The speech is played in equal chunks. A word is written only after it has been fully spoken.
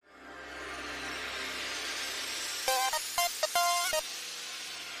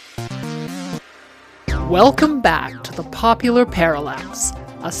Welcome back to the Popular Parallax,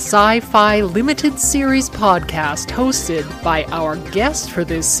 a sci-fi limited series podcast hosted by our guest for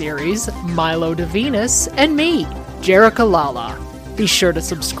this series, Milo DeVenus, and me, Jerica Lala. Be sure to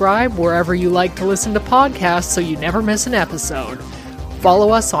subscribe wherever you like to listen to podcasts so you never miss an episode.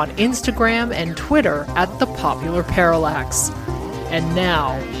 Follow us on Instagram and Twitter at the Popular Parallax. And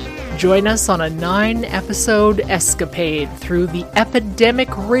now, join us on a 9-episode escapade through the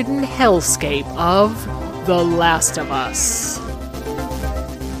epidemic-ridden hellscape of The Last of Us.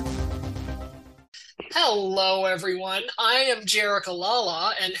 Hello, everyone. I am Jerica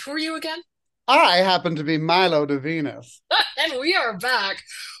Lala, and who are you again? I happen to be Milo DeVenus. And we are back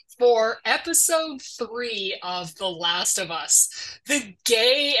for episode 3 of The Last of Us, the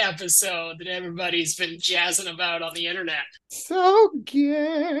gay episode that everybody's been jazzing about on the internet. So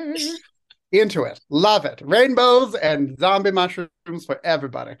gay. Into it. Love it. Rainbows and zombie mushrooms for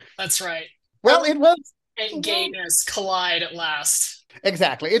everybody. That's right. Well, it was... And gayness collide at last.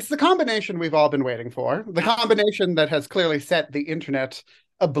 Exactly. It's the combination we've all been waiting for. The combination that has clearly set the internet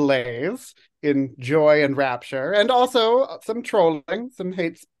ablaze in joy and rapture, and also some trolling, some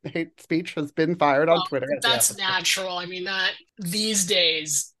hate speech has been fired on Twitter. That's natural. I mean, that these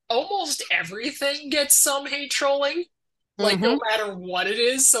days, almost everything gets some hate trolling, like no matter what it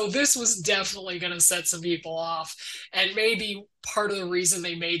is. So this was definitely going to set some people off, and maybe part of the reason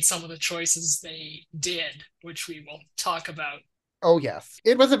they made some of the choices they did, which we will talk about. Oh, yes.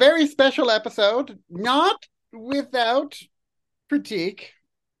 It was a very special episode, not without critique.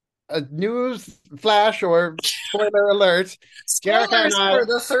 A news flash or spoiler alert. Spoilers for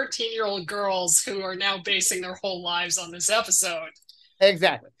the 13-year-old girls who are now basing their whole lives on this episode.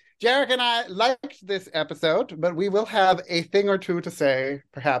 Exactly. Jarek and I liked this episode, but we will have a thing or two to say,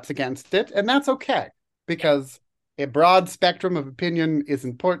 perhaps, against it, and that's okay, because a broad spectrum of opinion is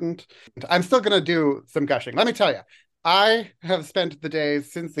important. I'm still going to do some gushing. Let me tell you, I have spent the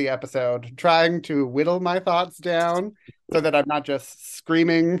days since the episode trying to whittle my thoughts down so that I'm not just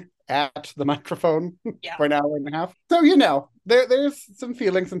screaming at the microphone for an hour and a half. So, there's some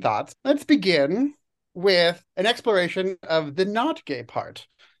feelings and thoughts. Let's begin with an exploration of the not gay part,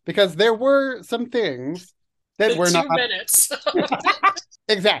 because there were some things that were not 2 minutes.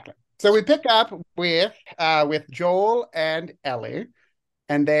 Exactly. So we pick up with Joel and Ellie,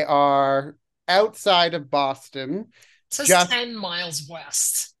 and they are outside of Boston. It says just 10 miles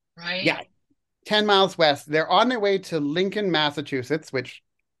west, right? Yeah, 10 miles west. They're on their way to Lincoln, Massachusetts, which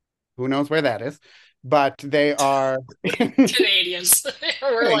who knows where that is, but they are Canadians.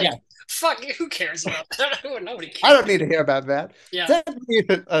 We're like, fuck, who cares about that? Nobody cares. I don't need to hear about that. Yeah. Send me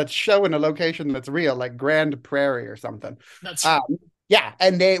a show in a location that's real, like Grand Prairie or something. That's right. Yeah,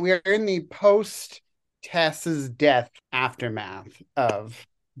 and we are in the post Tess's death aftermath of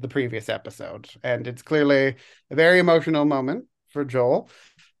the previous episode, and it's clearly a very emotional moment for Joel.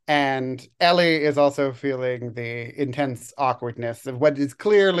 And Ellie is also feeling the intense awkwardness of what is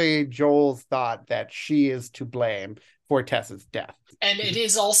clearly Joel's thought that she is to blame for Tess's death. And it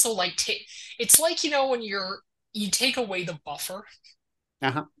is also like, it's like, when you take away the buffer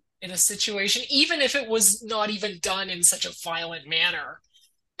in a situation, even if it was not even done in such a violent manner,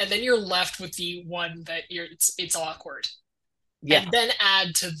 and then you're left with the one that it's awkward. Yeah. And then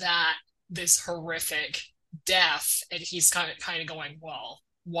add to that this horrific death, and he's kind of going, well,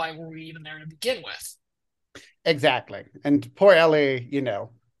 why were we even there to begin with? Exactly. And poor Ellie,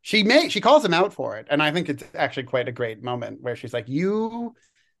 she calls him out for it. And I think it's actually quite a great moment where she's like, you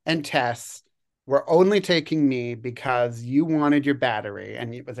and Tess were only taking me because you wanted your battery,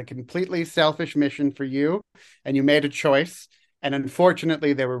 and it was a completely selfish mission for you, and you made a choice. And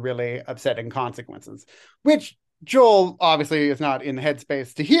unfortunately, there were really upsetting consequences, which Joel obviously is not in the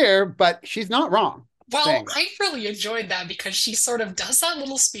headspace to hear, but she's not wrong. Well, I really enjoyed that because she sort of does that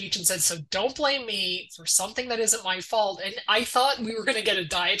little speech and says, so don't blame me for something that isn't my fault. And I thought we were going to get a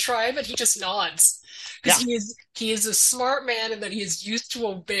diatribe, and he just nods. Because he is a smart man, and that he is used to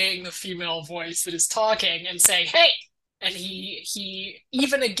obeying the female voice that is talking and saying, hey! And he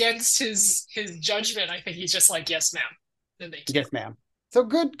even against his judgment, I think he's just like, yes, ma'am. Yes, ma'am. So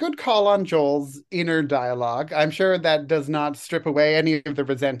good call on Joel's inner dialogue. I'm sure that does not strip away any of the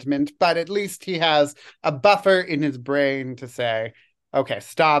resentment, but at least he has a buffer in his brain to say, okay,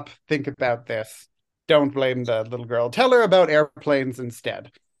 stop, think about this. Don't blame the little girl. Tell her about airplanes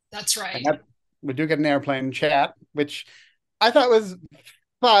instead. That's right. We do get an airplane chat, which I thought was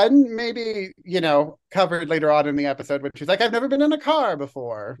fun, maybe, covered later on in the episode, which is like, I've never been in a car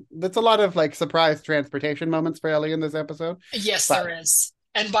before. That's a lot of surprise transportation moments for Ellie in this episode. Yes, there is.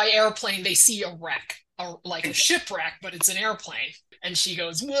 And by airplane, they see a wreck, like a shipwreck, but it's an airplane. And she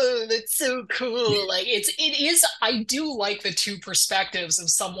goes, "Whoa, that's so cool!" Like it is. I do like the two perspectives of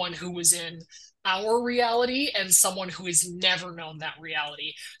someone who was in our reality and someone who has never known that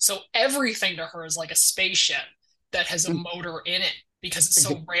reality. So everything to her is like a spaceship that has a motor in it because it's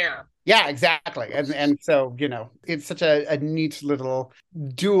so rare. Yeah, exactly. And so, it's such a neat little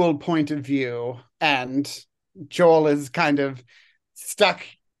dual point of view. And Joel is kind of stuck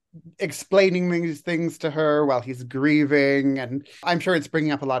explaining these things to her while he's grieving. And I'm sure it's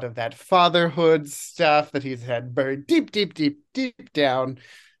bringing up a lot of that fatherhood stuff that he's had buried deep, deep, deep, deep down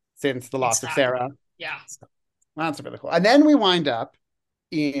since the loss of Sarah. Yeah. So that's really cool. And then we wind up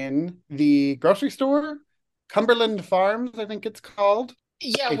in the grocery store, Cumberland Farms, I think it's called.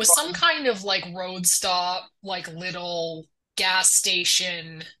 Yeah, it was some kind of like road stop, like little gas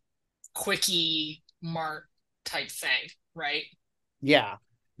station, quickie mart type thing, right? Yeah.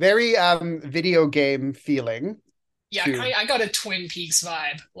 Very video game feeling. Yeah, I got a Twin Peaks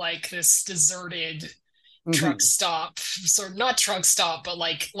vibe, like this deserted truck stop, sort of not truck stop, but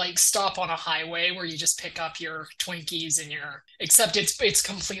like stop on a highway where you just pick up your Twinkies and except it's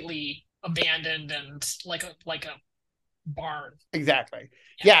completely abandoned and like a barn. Exactly.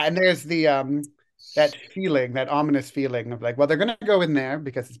 Yeah, and there's the that feeling, that ominous feeling of like, well, they're gonna go in there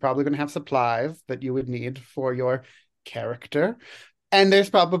because it's probably gonna have supplies that you would need for your character. And there's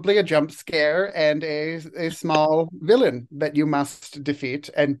probably a jump scare and a small villain that you must defeat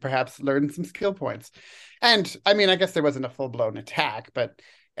and perhaps learn some skill points. And I mean, I guess there wasn't a full-blown attack, but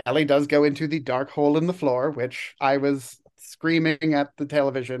Ellie does go into the dark hole in the floor, which I was screaming at the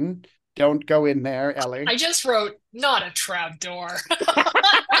television. Don't go in there, Ellie. I just wrote, not a trap door.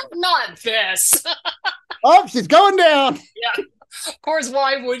 Not this. Oh, she's going down. Yeah. Of course,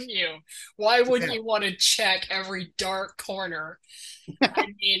 why wouldn't you? Why wouldn't you want to check every dark corner? I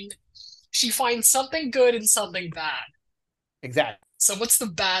mean, she finds something good and something bad. Exactly. So what's the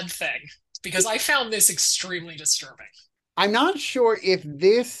bad thing? Because I found this extremely disturbing. I'm not sure if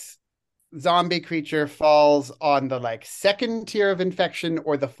this zombie creature falls on the like second tier of infection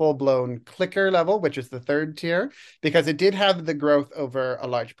or the full-blown clicker level, which is the third tier, because it did have the growth over a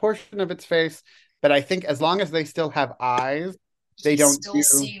large portion of its face. But I think as long as they still have eyes, they don't still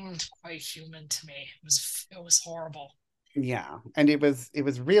seemed quite human to me. It was horrible. Yeah, and it was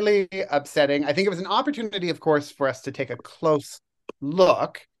really upsetting. I think it was an opportunity, of course, for us to take a close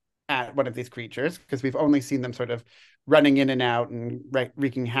look at one of these creatures because we've only seen them sort of running in and out and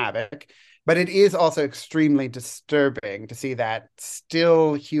wreaking havoc. But it is also extremely disturbing to see that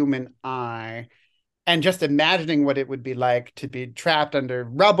still human eye and just imagining what it would be like to be trapped under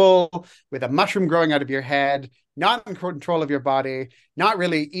rubble with a mushroom growing out of your head, not in control of your body, not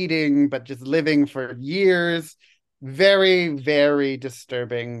really eating, but just living for years. Very, very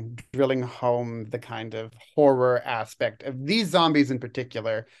disturbing, drilling home the kind of horror aspect of these zombies in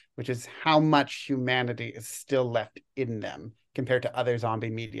particular, which is how much humanity is still left in them compared to other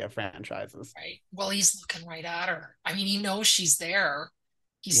zombie media franchises. Right. Well, he's looking right at her. I mean, he knows she's there.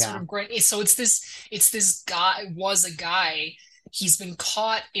 He's sort of great. So it's this guy, was a guy. He's been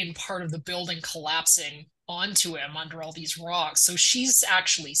caught in part of the building collapsing onto him under all these rocks. So she's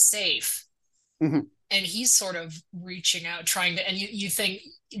actually safe. Mm-hmm. And he's sort of reaching out, trying to, and you think,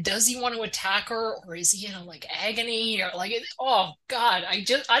 does he want to attack her or is he in a like agony or like, oh God, I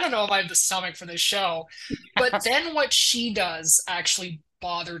don't know if I have the stomach for this show. But then what she does actually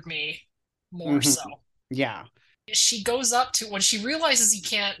bothered me more so. Yeah. She goes up to, when she realizes he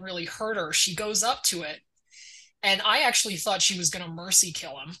can't really hurt her, she goes up to it. And I actually thought she was going to mercy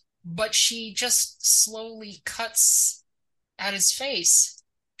kill him, but she just slowly cuts at his face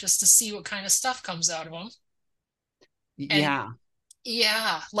just to see what kind of stuff comes out of him. Yeah. And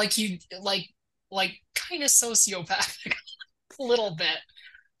yeah, like kind of sociopathic a little bit.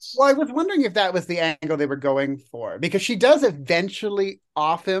 Well, I was wondering if that was the angle they were going for, because she does eventually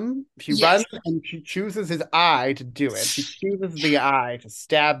off him. She runs and she chooses his eye to do it. She chooses the eye to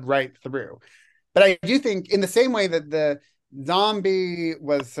stab right through. But I do think in the same way that the zombie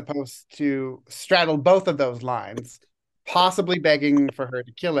was supposed to straddle both of those lines, possibly begging for her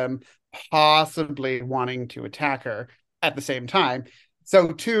to kill him, possibly wanting to attack her at the same time.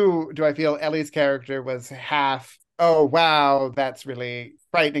 So too, do I feel Ellie's character was half, oh, wow, that's really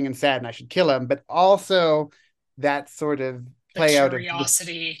frightening and sad and I should kill him. But also that sort of play out of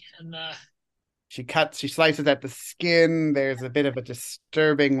curiosity and the she slices at the skin. There's a bit of a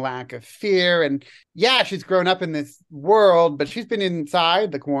disturbing lack of fear. And yeah, she's grown up in this world, but she's been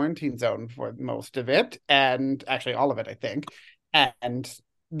inside the quarantine zone for most of it. And actually all of it, I think. And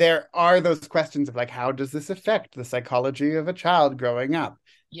there are those questions of like, how does this affect the psychology of a child growing up?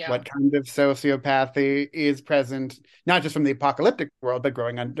 Yeah. what kind of sociopathy is present, not just from the apocalyptic world, but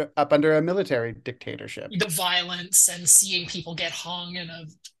growing up under a military dictatorship. The violence and seeing people get hung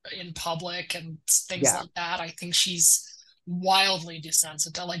in public and things Yeah, like that. I think she's wildly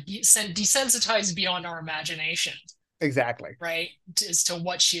desensitized, like desensitized beyond our imagination, exactly. right? As to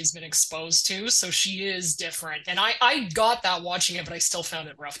what she has been exposed to. So she is different. And I got that watching it, but I still found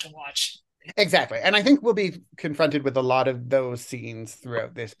it rough to watch. Exactly. And I think we'll be confronted with a lot of those scenes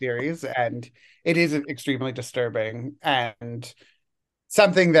throughout this series. And it is extremely disturbing. And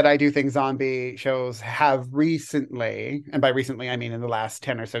something that I do think zombie shows have recently, and by recently, I mean in the last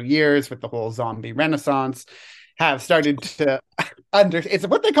 10 or so years with the whole zombie renaissance, have started to it's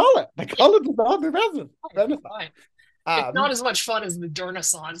what they call it. They call it the zombie renaissance. Fine. It's not Um, as much fun as the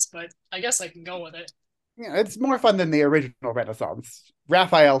Renaissance, but I guess I can go with it. yeah, it's more fun than the original Renaissance.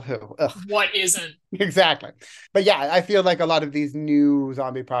 Raphael, who? Ugh. What isn't? Exactly. But yeah, I feel like a lot of these new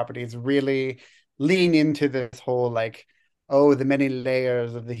zombie properties really lean into this whole like, oh, the many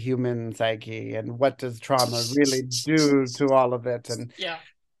layers of the human psyche and what does trauma really do to all of it. And Yeah.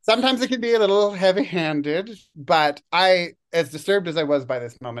 sometimes it can be a little heavy-handed, but as disturbed as I was by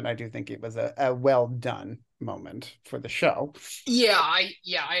this moment, I do think it was a well done moment for the show. Yeah, I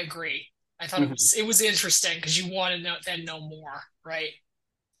agree. I thought Mhm. it was interesting because you want to know more, right?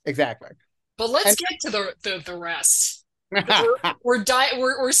 Exactly. But let's And get to the rest.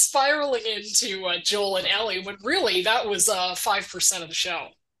 We're spiraling into Joel and Ellie when really that was 5% of the show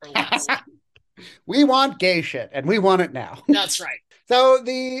or less. we want gay shit, and we want it now. That's right. So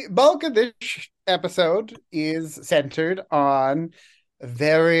the bulk of this episode is centered on a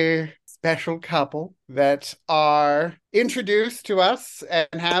very special couple that are introduced to us and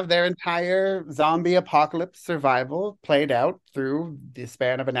have their entire zombie apocalypse survival played out through the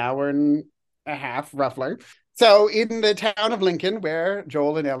span of an hour and a half, roughly. So in the town of Lincoln, where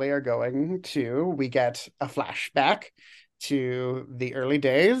Joel and Ellie are going to, we get a flashback to the early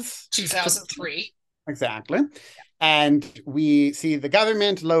days. 2003. Exactly. And we see the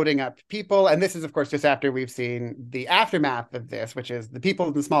government loading up people. And this is, of course, just after we've seen the aftermath of this, which is the people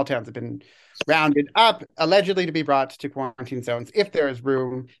in the small towns have been rounded up, allegedly to be brought to quarantine zones. If there is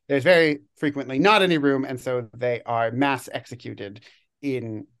room, there's very frequently not any room. And so they are mass executed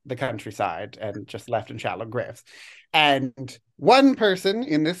in the countryside and just left in shallow graves. And one person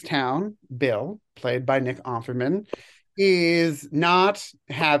in this town, Bill, played by Nick Offerman, is not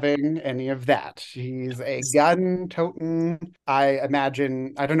having any of that. He's a gun-toting, I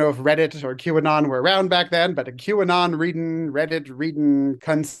imagine, I don't know if Reddit or QAnon were around back then, but a QAnon reading, Reddit reading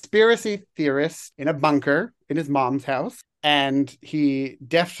conspiracy theorist in a bunker in his mom's house. And he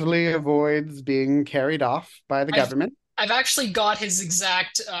deftly avoids being carried off by the government. I've actually got his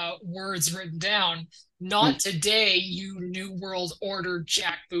exact words written down. Not today, you New World Order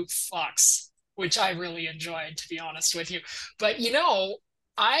jackboot fucks, which I really enjoyed, to be honest with you. But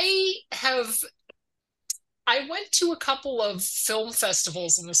I have I went to a couple of film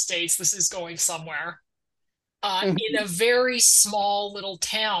festivals in the States. This is going somewhere. In a very small little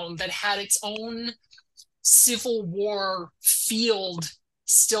town that had its own Civil War field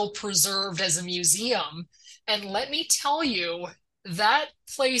still preserved as a museum. And let me tell you, that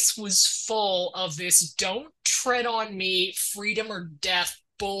place was full of this don't tread on me, freedom or death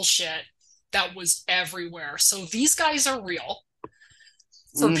bullshit that was everywhere. So these guys are real.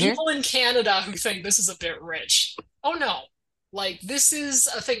 For people in Canada who think this is a bit rich, oh no. Like, this is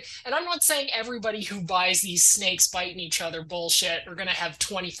a thing. And I'm not saying everybody who buys these snakes biting each other bullshit are going to have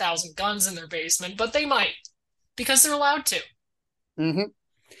 20,000 guns in their basement, but they might because they're allowed to. Mm-hmm.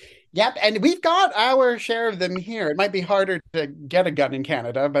 Yep, and we've got our share of them here. It might be harder to get a gun in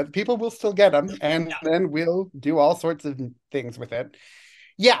Canada, but people will still get them, and then we'll do all sorts of things with it.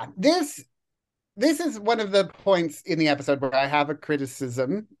 Yeah, this is one of the points in the episode where I have a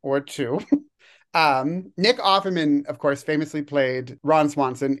criticism or two. Nick Offerman, of course, famously played Ron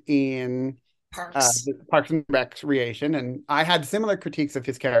Swanson in Parks and Recreation, and I had similar critiques of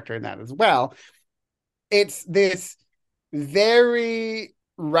his character in that as well. It's this very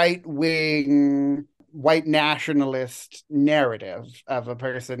right-wing white nationalist narrative of a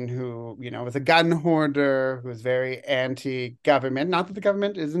person who, is a gun hoarder, who's very anti-government. Not that the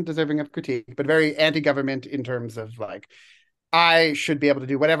government isn't deserving of critique, but very anti-government in terms of like, I should be able to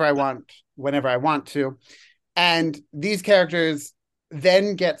do whatever I want, whenever I want to. And these characters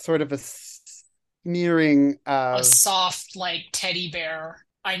then get sort of a smearing of a soft, like, teddy bear.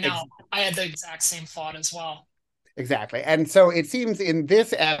 I know. I had the exact same thought as well. Exactly. And so it seems in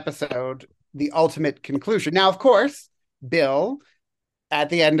this episode, the ultimate conclusion. Now, of course, Bill at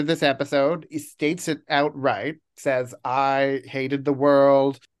the end of this episode, he states it outright, says, I hated the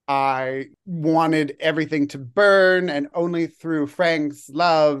world. I wanted everything to burn, and only through Frank's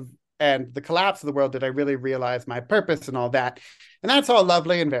love and the collapse of the world did I really realize my purpose and all that. And that's all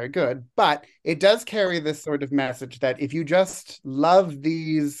lovely and very good. But it does carry this sort of message that if you just love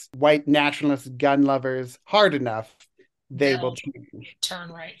these white nationalist gun lovers hard enough, they will change.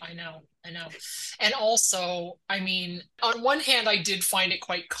 Turn right. I know. And also, I mean, on one hand, I did find it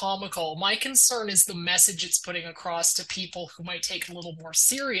quite comical. My concern is the message it's putting across to people who might take it a little more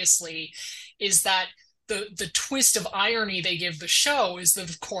seriously is that the twist of irony they give the show is that,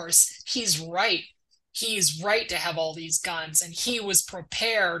 of course, he's right. He's right to have all these guns, and he was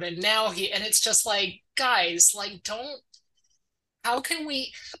prepared, and now and it's just like, guys, like, don't, how can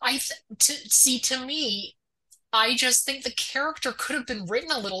we, to me, I just think the character could have been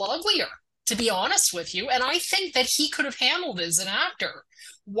written a little uglier, to be honest with you. And I think that he could have handled it as an actor.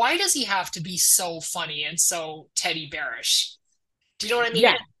 Why does he have to be so funny and so teddy bearish? Do you know what I mean?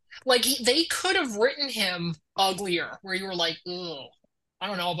 Yeah. Like they could have written him uglier, where you were like, "Ugh, I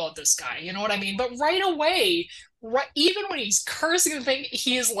don't know about this guy." You know what I mean? But right away, even when he's cursing and thing,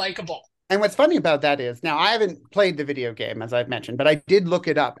 he is likable. And what's funny about that is, now I haven't played the video game, as I've mentioned, but I did look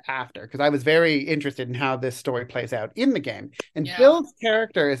it up after because I was very interested in how this story plays out in the game. And Bill's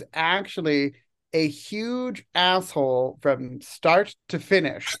character is actually a huge asshole from start to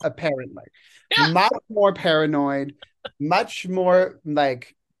finish, apparently. Yeah. Much more paranoid, much more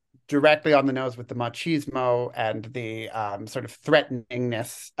like directly on the nose with the machismo and the sort of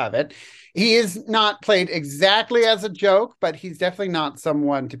threateningness of it. He is not played exactly as a joke, but he's definitely not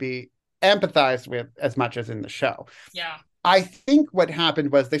someone to be empathized with as much as in the show. Yeah. I think what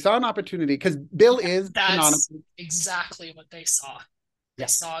happened was they saw an opportunity because Bill is canonically exactly what they saw. They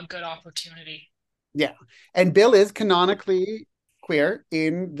saw a good opportunity. Yeah. And Bill is canonically queer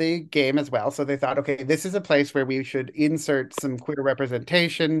in the game as well. So they thought, okay, this is a place where we should insert some queer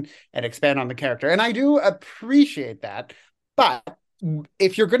representation and expand on the character. And I do appreciate that. But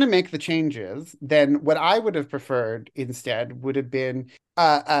if you're going to make the changes, then what I would have preferred instead would have been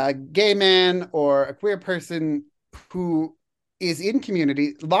a gay man or a queer person who is in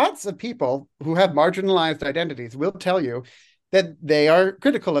community. Lots of people who have marginalized identities will tell you that they are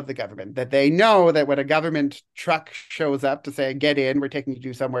critical of the government, that they know that when a government truck shows up to say, get in, we're taking you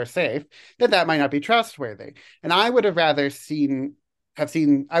to somewhere safe, that might not be trustworthy. And I would have rather have seen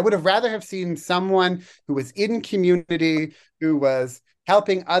someone who was in community, who was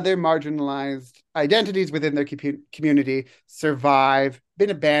helping other marginalized identities within their community survive, been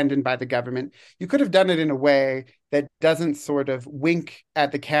abandoned by the government. You could have done it in a way that doesn't sort of wink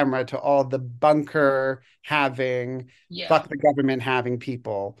at the camera to all the bunker having, fuck the government having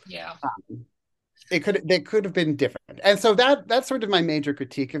people. Yeah. They could have been different. And so that's sort of my major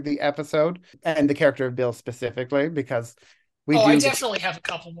critique of the episode and the character of Bill specifically, because I definitely have a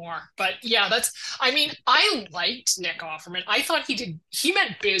couple more. But yeah, I liked Nick Offerman. I thought he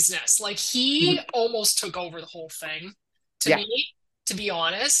meant business. Like he almost took over the whole thing to me, to be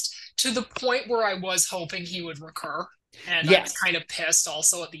honest, to the point where I was hoping he would recur. And I was kind of pissed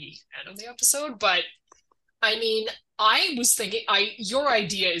also at the end of the episode. But I mean, I was thinking, your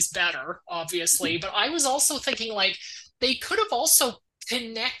idea is better, obviously, but I was also thinking like they could have also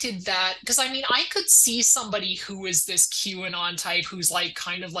connected that, because I mean, I could see somebody who is this QAnon type who's like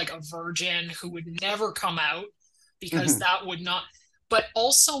kind of like a virgin who would never come out because that would not, but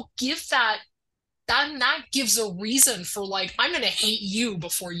also give that gives a reason for like, I'm gonna hate you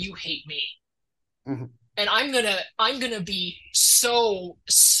before you hate me. And I'm gonna be so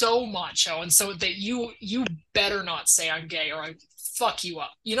macho, and so that you better not say I'm gay or I fuck you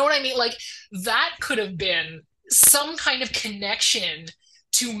up. You know what I mean? Like that could have been some kind of connection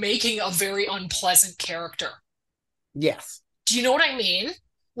to making a very unpleasant character. Yes. Do you know what I mean?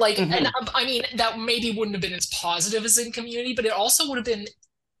 Like, and I mean, that maybe wouldn't have been as positive as in Community, but it also would have been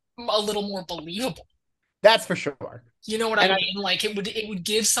a little more believable. That's for sure. You know what I mean? Like it would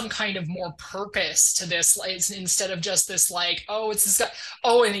give some kind of more purpose to this, like, instead of just this like, oh, it's this guy,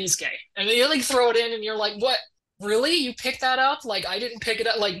 oh, and he's gay. And then you like throw it in and you're like, what? Really? You picked that up? Like I didn't pick it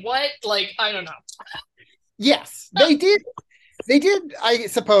up. Like what? Like, I don't know. Yes, they did. They did, I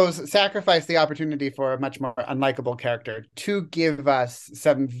suppose, sacrifice the opportunity for a much more unlikable character to give us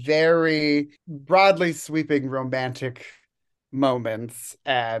some very broadly sweeping romantic moments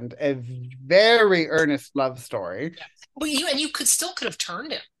and a very earnest love story. Yeah. But you could have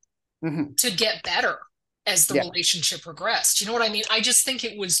turned him to get better as the relationship progressed. You know what I mean? I just think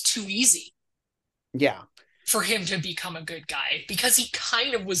it was too easy. Yeah. for him to become a good guy, because he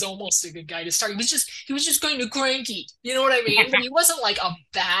kind of was almost a good guy to start. He was just kind of cranky. You know what I mean? But he wasn't like a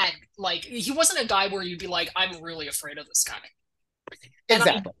bad, like he wasn't a guy where you'd be like, I'm really afraid of this guy. And I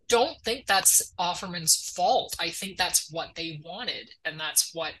Exactly. don't think that's Offerman's fault. I think that's what they wanted, and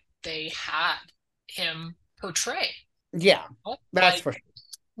that's what they had him portray. Yeah, that's Like for sure.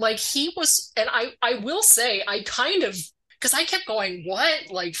 like he was, and I will say I kind of, because I kept going, what,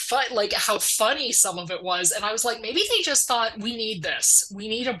 like fun, like how funny some of it was, and I was like, maybe they just thought we need this, we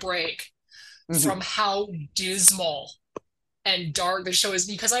need a break Mhm. from how dismal and dark the show is.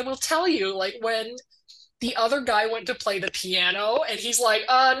 Because I will tell you, like when the other guy went to play the piano and he's like,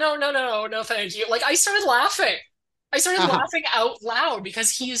 no, no, no, no, thank you, like I started laughing. I started Uh-huh. laughing out loud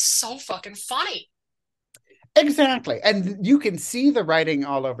because he is so fucking funny. Exactly. And you can see the writing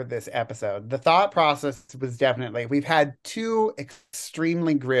all over this episode. The thought process was definitely, we've had two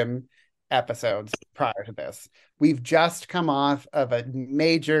extremely grim episodes prior to this. We've just come off of a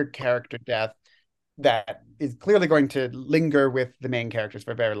major character death that is clearly going to linger with the main characters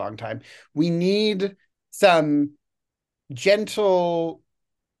for a very long time. We need some gentle,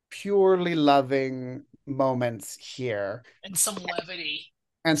 purely loving moments here And some levity.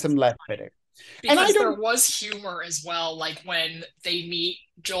 and some levity. And I Because there don't, was humor as well, like when they meet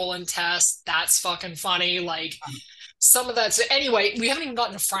Joel and Tess, that's fucking funny. Like some of that's, anyway, we haven't even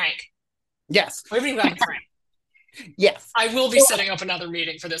gotten to Frank. yes, We haven't even gotten to Frank. yes. I will be setting up another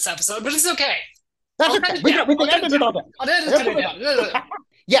meeting for this episode, but it's okay. That's I'll okay. cut it down. We I'll can cut it edit it all down. down. I'll just cut it down.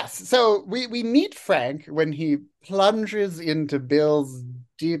 Yes, so we meet Frank when he plunges into Bill's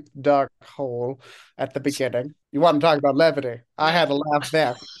deep dark hole at the beginning. You want to talk about levity? I Yeah. had a laugh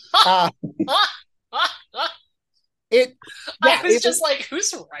there. Uh, it I yeah, was it just was like,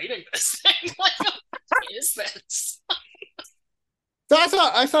 who's writing this thing? Like, what is this? so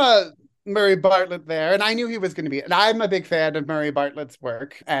I saw Murray Bartlett there, and I knew he was going to be. And I'm a big fan of Murray Bartlett's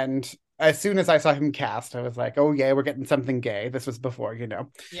work. And as soon as I saw him cast, I was like, "Oh yeah, we're getting something gay." This was before, you know.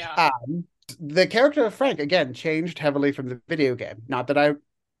 Yeah. The character of Frank again changed heavily from the video game. Not that I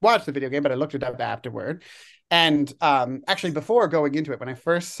watched the video game, but I looked it up afterward. And actually, before going into it, when I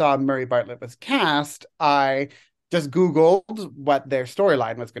first saw Murray Bartlett was cast, I just Googled what their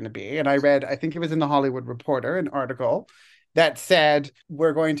storyline was going to be. And I read, I think it was in the Hollywood Reporter, an article that said,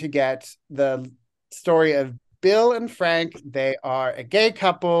 we're going to get the story of Bill and Frank. They are a gay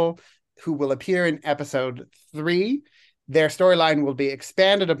couple who will appear in episode 3. Their storyline will be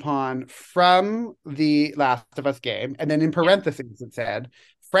expanded upon from the Last of Us game. And then in parentheses, it said,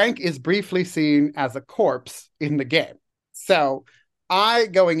 Frank is briefly seen as a corpse in the game. So I,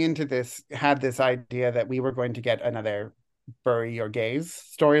 going into this, had this idea that we were going to get another Bury Your Gays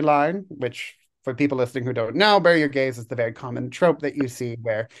storyline, which for people listening who don't know, Bury Your Gays is the very common trope that you see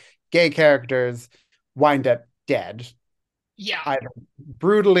where gay characters wind up dead, Yeah. either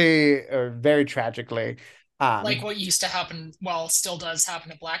brutally or very tragically. Like what used to happen, well, still does happen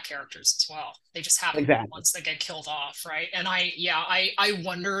to black characters as well. They just happen to be the Exactly. ones that get killed off, right? And I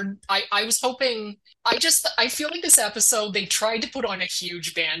wondered, I was hoping, I feel like this episode, they tried to put on a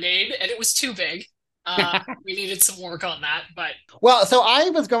huge band-aid and it was too big. We needed some work on that, but Well, so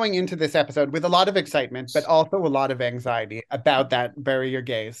I was going into this episode with a lot of excitement, but also a lot of anxiety about that Bury Your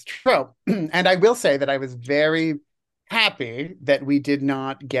Gays trope. And I will say that I was very happy that we did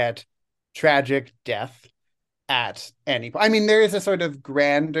not get tragic death at any point. I mean, there is a sort of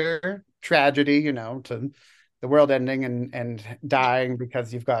grander tragedy, you know, to the world ending and dying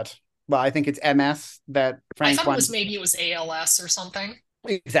because you've got, well, I think it's MS that I Frank thought it was won. maybe it was ALS or something.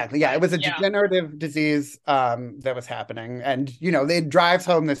 Exactly. Yeah, But it was a yeah, degenerative disease that was happening. And, you know, it drives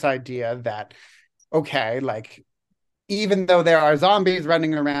home this idea that, okay, like, even though there are zombies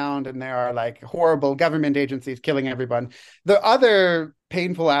running around and there are like horrible government agencies killing everyone, the other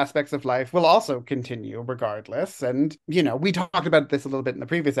painful aspects of life will also continue regardless. And, you know, we talked about this a little bit in the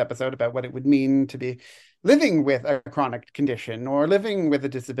previous episode about what it would mean to be living with a chronic condition or living with a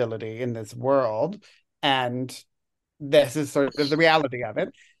disability in this world. And this is sort of the reality of it.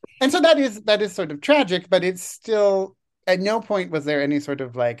 And so that is sort of tragic, but it's still at no point was there any sort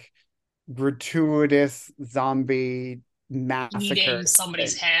of like gratuitous zombie eating massacre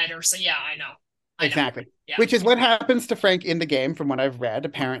somebody's thing. head or so. Yeah, I know, Exactly. yeah, Which is what happens to Frank in the game, from what I've read.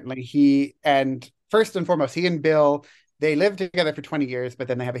 Apparently, he and first and foremost, he and Bill, they live together for 20 years, but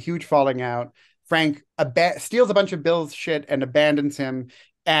then they have a huge falling out. Frank steals a bunch of Bill's shit and abandons him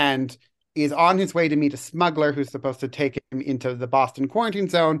and is on his way to meet a smuggler who's supposed to take him into the Boston quarantine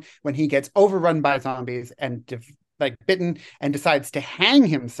zone when he gets overrun by zombies and like bitten and decides to hang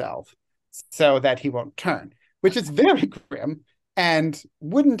himself so that he won't turn, which is very grim and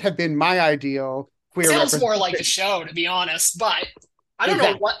wouldn't have been my ideal queer Sounds more like the representation. show, to be honest, but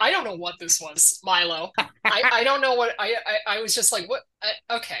Exactly. I don't know what this was, Milo. I don't know what I was just like, what?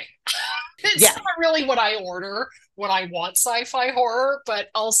 Okay. It's Yeah. not really what I order when I want sci-fi horror, but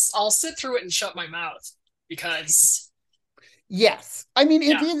I'll sit through it and shut my mouth because Yes. I mean,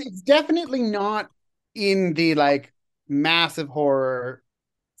 yeah. it's definitely not in the like massive horror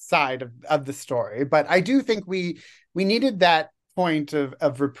side of the story, but I do think we needed that point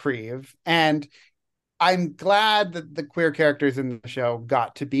of reprieve. And I'm glad that the queer characters in the show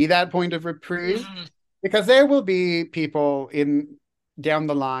got to be that point of reprieve, Mhm. because there will be people in down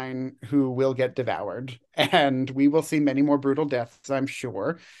the line who will get devoured, and we will see many more brutal deaths, I'm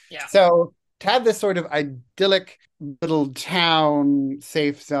sure. Yeah. So to have this sort of idyllic little town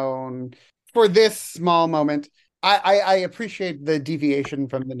safe zone for this small moment, I appreciate the deviation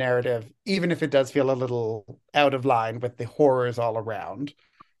from the narrative, even if it does feel a little out of line with the horrors all around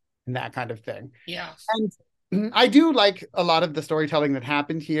and that kind of thing. Yeah. And I do like a lot of the storytelling that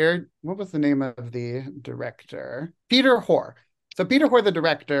happened here. What was the name of the director? Peter Hoare. So Peter Hoare, the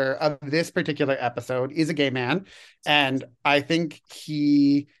director of this particular episode, is a gay man, and I think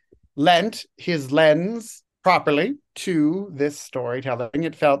he lent his lens properly to this storytelling.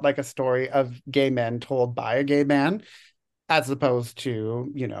 It felt like a story of gay men told by a gay man, as opposed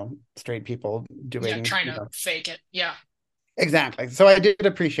to, straight people Yeah, doing, trying to fake it. Yeah. exactly. So I did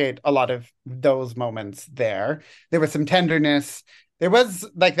appreciate a lot of those moments there. There was some tenderness. There was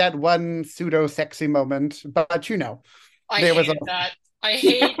like that one pseudo sexy moment, but I there was a hated that. I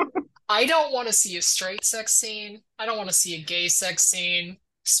hate I don't want to see a straight sex scene. I don't want to see a gay sex scene, yeah,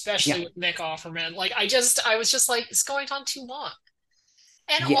 especially with Nick Offerman. Like I was just like, it's going on too long.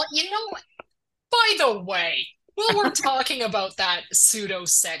 And yeah. you know, by the way, while we're talking about that pseudo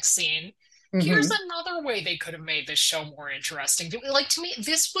sex scene, here's Hmm. another way they could have made this show more interesting. Like to me,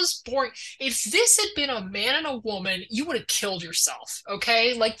 this was boring. If this had been a man and a woman, you would have killed yourself.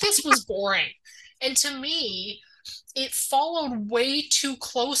 Okay, like this was boring. And to me, it followed way too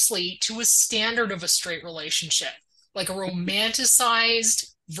closely to a standard of a straight relationship, like a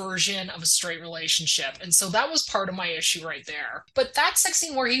romanticized version of a straight relationship. And so that was part of my issue right there. But that sex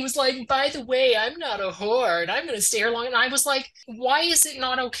scene where he was like, by the way, I'm not a whore and I'm going to stay here long. And I was like, why is it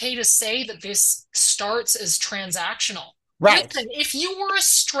not okay to say that this starts as transactional? Right. Listen, if you were a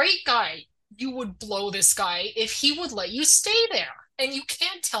straight guy, you would blow this guy if he would let you stay there. And you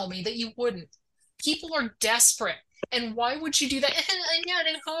can't tell me that you wouldn't. People are desperate. And why would you do that? I'm not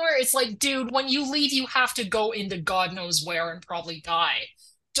in horror. It's like, dude, when you leave, you have to go into God knows where and probably die.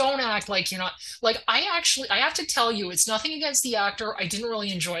 Don't act like you're not. Like, I have to tell you, it's nothing against the actor. I didn't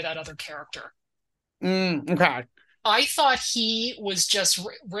really enjoy that other character. Okay. I thought he was just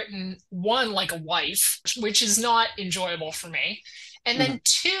written, one, like a wife, which is not enjoyable for me. And Mhm. then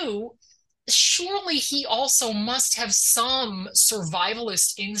two, surely he also must have some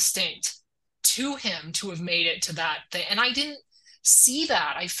survivalist instinct to him to have made it to that thing. And I didn't see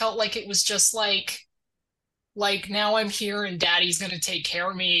that. I felt like it was just like now I'm here and daddy's going to take care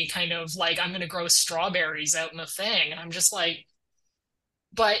of me, kind of like I'm going to grow strawberries out in the thing. And I'm just like,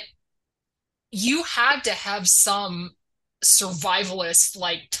 but you had to have some survivalist,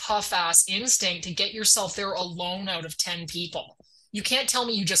 like tough ass instinct to get yourself there alone out of 10 people. You can't tell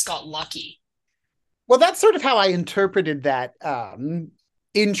me you just got lucky. Well, that's sort of how I interpreted that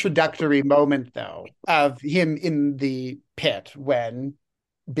introductory moment, though, of him in the pit when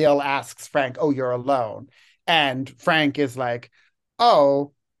Bill asks Frank, "Oh, you're alone," and Frank is like,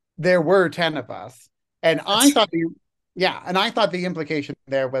 "Oh, there were 10 of us," and I That's thought the implication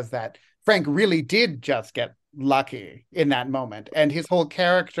there was that Frank really did just get lucky in that moment, and his whole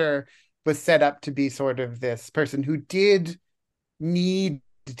character was set up to be sort of this person who did need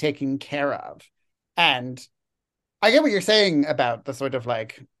taking care of. And I get what you're saying about the sort of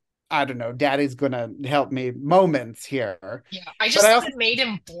like, I don't know, daddy's gonna help me moments here. Yeah, I But just I thought also, it made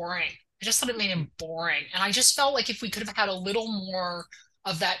him boring. I just thought it made him boring. And I just felt like if we could have had a little more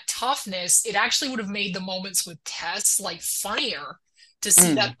of that toughness, it actually would have made the moments with Tess like funnier to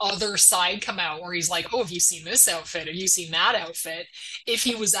see that mm, other side come out where he's like, oh, have you seen this outfit? Have you seen that outfit? If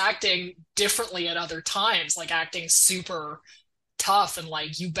he was acting differently at other times, like acting super tough and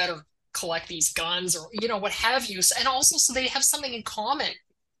like, you better collect these guns or, what have you. And also, so they have something in common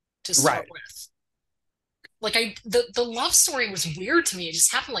to start right, with. Like the love story was weird to me. It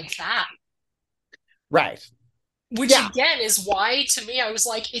just happened like that. right. Which Yeah, again is why to me I was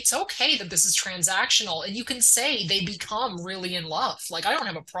like, it's okay that this is transactional and you can say they become really in love. Like I don't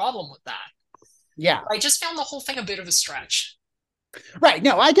have a problem with that. yeah. I just found the whole thing a bit of a stretch. Right.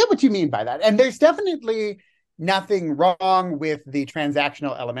 No, I get what you mean by that. And there's definitely nothing wrong with the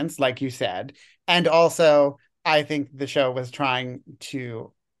transactional elements, like you said. And also, I think the show was trying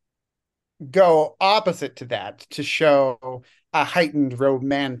to go opposite to that, to show a heightened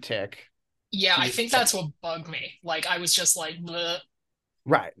romantic. Yeah, I think that's what bugged me. Like, I was just like, bleh.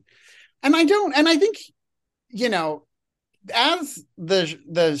 Right. And I think, you know, as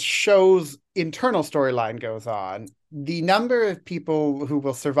the show's internal storyline goes on, the number of people who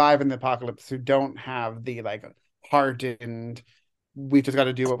will survive in the apocalypse who don't have the like hardened, we just got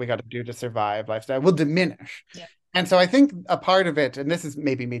to do what we got to do to survive lifestyle will diminish. Yeah. And so I think a part of it, and this is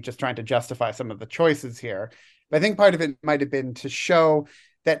maybe me just trying to justify some of the choices here, but I think part of it might have been to show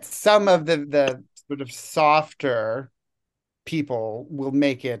that some of the sort of softer people will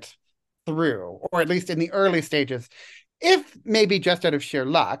make it through, or at least in the early stages, if maybe just out of sheer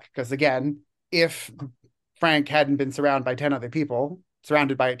luck, because again, if Frank hadn't been surrounded by 10 other people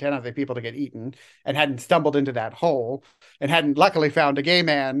to get eaten, and hadn't stumbled into that hole, and hadn't luckily found a gay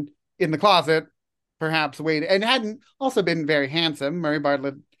man in the closet, perhaps wait, and hadn't also been very handsome, Murray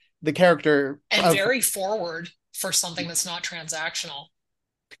Bartlett, the character, and very forward for something that's not transactional.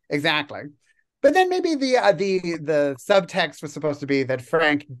 Exactly. But then maybe the subtext was supposed to be that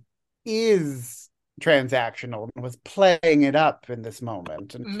Frank is transactional and was playing it up in this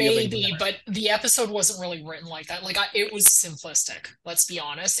moment. And maybe, but the episode wasn't really written like that. Like, it was simplistic, let's be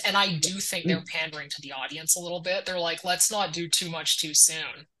honest. And I do think they're pandering to the audience a little bit. They're like, let's not do too much too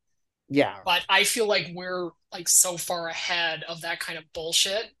soon. Yeah. But I feel like we're like so far ahead of that kind of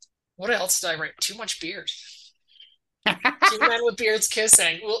bullshit. What else did I write? Too much beard. Two men with beards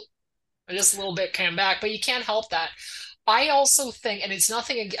kissing. Well, just a little bit came back, but you can't help that. I also think, and it's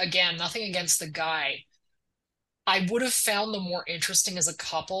nothing against the guy, I would have found them more interesting as a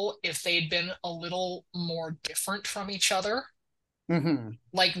couple if they'd been a little more different from each other. Mm-hmm.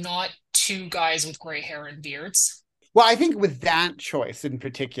 Like, not two guys with gray hair and beards. Well, I think with that choice in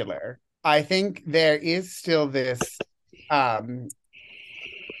particular, I think there is still this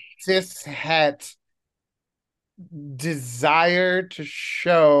cishet desire to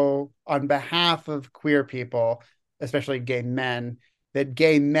show on behalf of queer people, especially gay men, that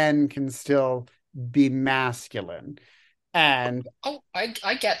gay men can still be masculine. And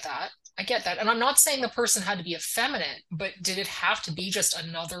I get that. I get that. And I'm not saying the person had to be effeminate, but did it have to be just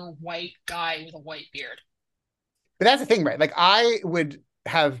another white guy with a white beard? But that's the thing, right? Like, I would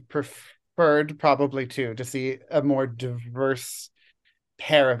have preferred probably to see a more diverse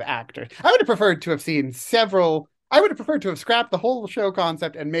pair of actors. I would have preferred to have seen I would have preferred to have scrapped the whole show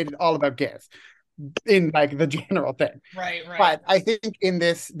concept and made it all about gays in like the general thing. Right. But I think in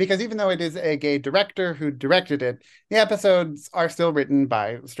this, because even though it is a gay director who directed it, the episodes are still written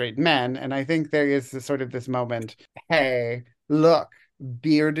by straight men. And I think there is this moment, hey, look,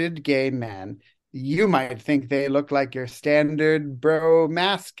 bearded gay men. You might think they look like your standard bro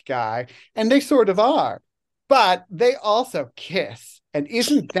mask guy, and they sort of are. But they also kiss. And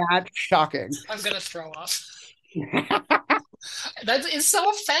isn't that shocking? I'm going to throw up. That is so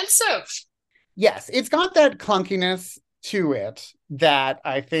offensive. Yes, it's got that clunkiness to it that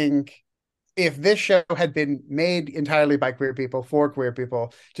I think if this show had been made entirely by queer people for queer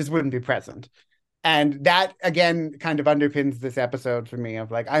people, just wouldn't be present. And that, again, kind of underpins this episode for me of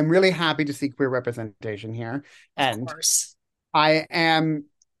like, I'm really happy to see queer representation here. And of course. I am,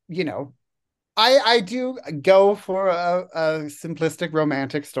 I do go for a simplistic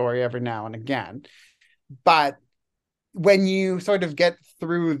romantic story every now and again. But when you sort of get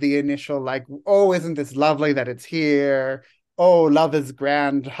through the initial, like, oh, isn't this lovely that it's here? Oh, love is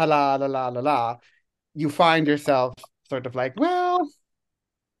grand, ha la la la la la. You find yourself sort of like, well,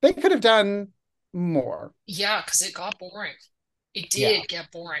 they could have done more. Yeah, because it got boring. It did get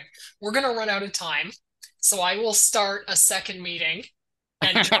boring. We're going to run out of time. So I will start a second meeting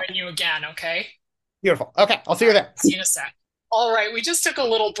and join you again, okay? Beautiful. Okay, I'll see you then. See you in a sec. All right, we just took a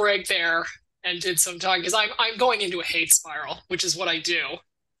little break there and did some talking because I'm going into a hate spiral, which is what I do.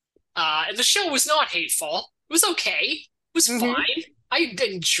 And the show was not hateful. It was okay. It was fine. I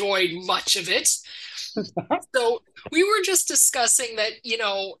enjoyed much of it. So we were just discussing that,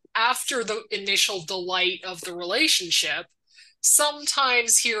 after the initial delight of the relationship,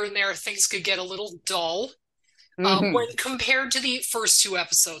 sometimes here and there things could get a little dull when compared to the first two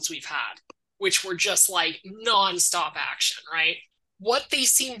episodes we've had, which were just like nonstop action, right? What they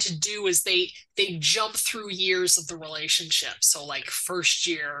seem to do is they jump through years of the relationship. So like first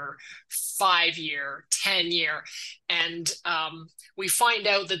year, 5 year, 10 year. And we find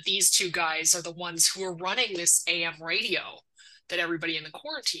out that these two guys are the ones who are running this AM radio that everybody in the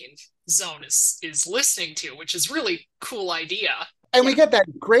quarantine zone is listening to, which is really cool idea. And we get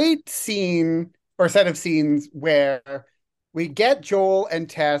that great scene or set of scenes where we get Joel and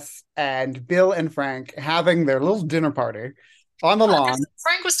Tess and Bill and Frank having their little dinner party on the lawn.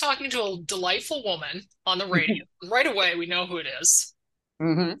 Frank was talking to a delightful woman on the radio. Right away, we know who it is.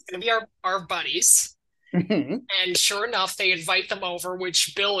 Mm-hmm. It's going to be our buddies. Mm-hmm. And sure enough, they invite them over,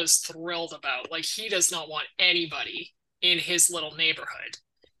 which Bill is thrilled about. Like, he does not want anybody in his little neighborhood.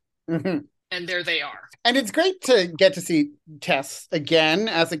 Mm-hmm. And there they are. And it's great to get to see Tess again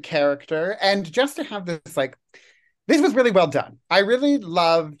as a character, and just to have this, like, this was really well done. I really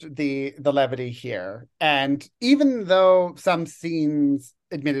loved the levity here. And even though some scenes,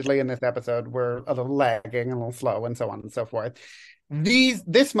 admittedly, in this episode were a little lagging, a little slow, and so on and so forth,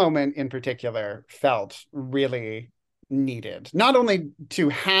 this moment in particular felt really needed. Not only to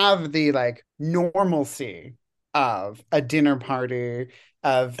have the, like, normalcy of a dinner party,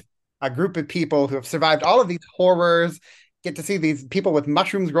 of a group of people who have survived all of these horrors, get to see these people with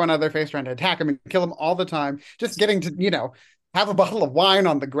mushrooms growing out of their face trying to attack them and kill them all the time, just getting to, have a bottle of wine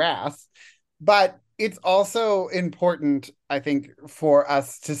on the grass. But it's also important, I think, for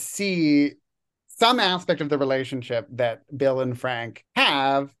us to see some aspect of the relationship that Bill and Frank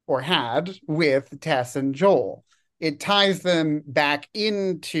have or had with Tess and Joel. It ties them back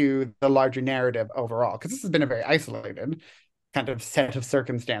into the larger narrative overall, because this has been a very isolated kind of set of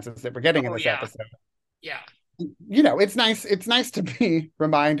circumstances that we're getting in this episode. Yeah. It's nice to be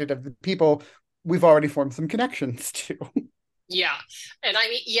reminded of the people we've already formed some connections to. Yeah. And I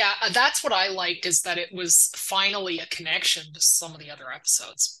mean, yeah, that's what I liked, is that it was finally a connection to some of the other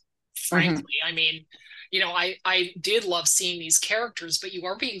episodes. Frankly, I mean, I did love seeing these characters, but you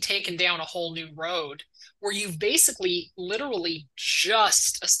are being taken down a whole new road where you've basically literally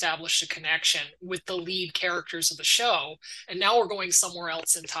just established a connection with the lead characters of the show, and now we're going somewhere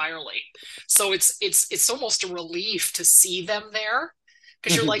else entirely. So it's almost a relief to see them there,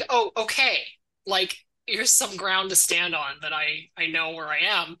 because you're like, oh, okay, like, here's some ground to stand on that I know where I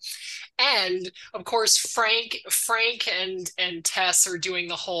am. And of course, Frank and Tess are doing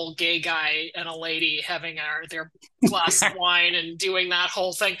the whole gay guy and a lady having their glass of wine and doing that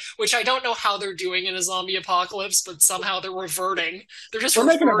whole thing, which I don't know how they're doing in a zombie apocalypse, but somehow they're reverting. They're just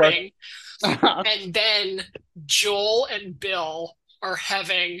reverting. And then Joel and Bill are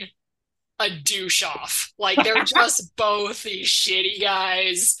having a douche off. Like, they're just both these shitty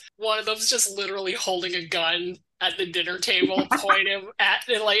guys. One of them's just literally holding a gun at the dinner table, pointing at,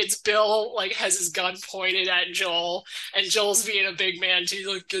 like, it's Bill, like, has his gun pointed at Joel, and Joel's being a big man too. He's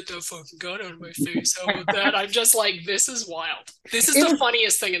like, get that fucking gun out of my face. How about that? I'm just like, this is wild. This is the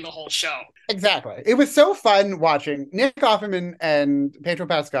funniest thing in the whole show. Exactly. It was so fun watching. Nick Offerman and Pedro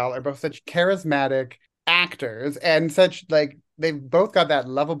Pascal are both such charismatic actors, and such, like, they've both got that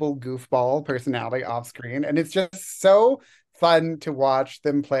lovable goofball personality off screen, and it's just so fun to watch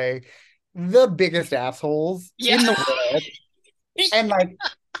them play the biggest assholes in the world. And, like,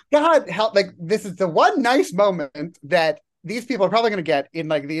 God help, like, this is the one nice moment that these people are probably going to get in,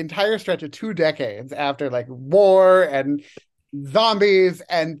 like, the entire stretch of 2 decades after, like, war and zombies,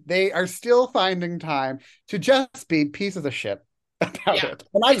 and they are still finding time to just be pieces of shit about it.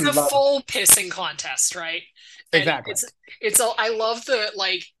 And it's a full pissing contest, right? And exactly. I love the,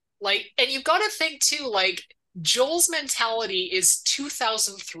 like, and you've got to think too, like, Joel's mentality is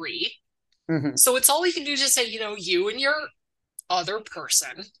 2003. So it's all you can do to say, you and your other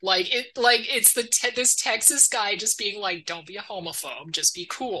person, it's this Texas guy just being like, don't be a homophobe, just be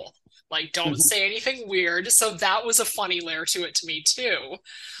cool. Like, don't say anything weird. So that was a funny layer to it to me too,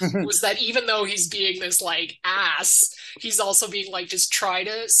 was that even though he's being this, like, ass, he's also being like, just try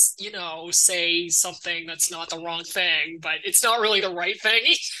to, say something that's not the wrong thing, but it's not really the right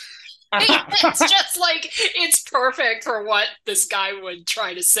thing. It's just like, it's perfect for what this guy would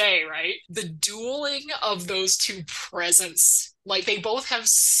try to say, right? The dueling of those two presence, like, they both have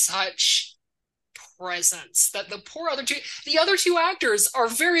such presence that the other two actors are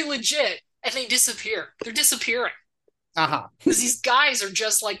very legit, and they disappear. They're disappearing. Because these guys are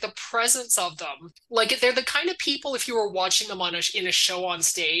just, like, the presence of them. Like, they're the kind of people, if you were watching them in a show on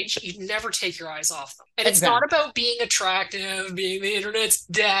stage, you'd never take your eyes off them. And it's not about being attractive, being the internet's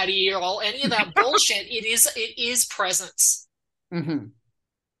daddy, or any of that bullshit. It is presence.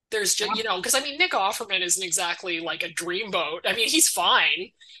 There's just, because, I mean, Nick Offerman isn't exactly like a dreamboat. I mean, he's fine.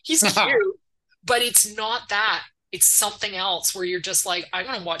 He's cute. But it's not that. It's something else where you're just like, I'm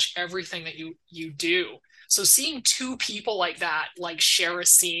going to watch everything that you do. So seeing two people like that, like, share a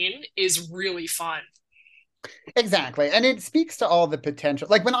scene is really fun. Exactly. And it speaks to all the potential.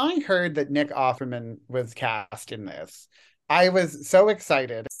 Like, when I heard that Nick Offerman was cast in this, I was so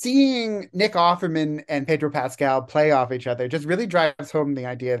excited. Seeing Nick Offerman and Pedro Pascal play off each other just really drives home the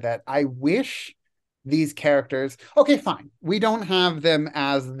idea that I wish these characters. Okay, fine. We don't have them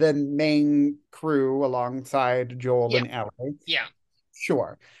as the main crew alongside Joel Yeah. and Ellie. Yeah.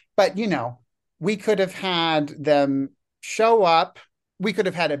 Sure. But, we could have had them show up. We could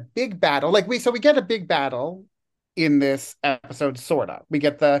have had a big battle. So we get a big battle in this episode, sort of. We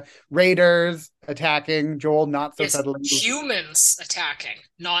get the Raiders attacking Joel, not so It's subtly. humans attacking,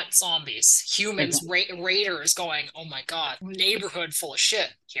 not zombies. Humans, raiders going, oh my God, neighborhood full of shit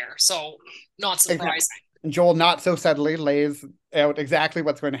here. So, not surprising. Exactly. Joel, not so subtly, lays out exactly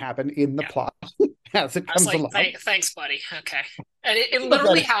what's going to happen in the plot as it comes along. Thanks, buddy. Okay. And it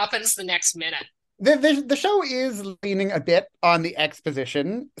literally happens the next minute. The show is leaning a bit on the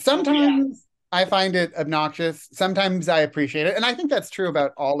exposition. Sometimes I find it obnoxious. Sometimes I appreciate it. And I think that's true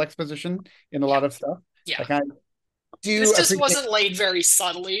about all exposition in a lot of stuff. Yeah. This just wasn't laid very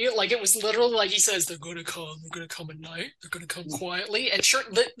subtly. Like, it was literally like he says, they're going to come at night. They're going to come quietly. And sure,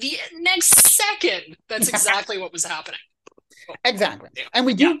 the next second, that's exactly what was happening. Exactly. And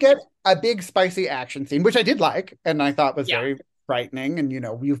we do get a big spicy action scene, which I did like and I thought was very frightening. And,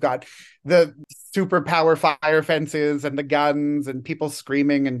 you've got the superpower fire fences and the guns and people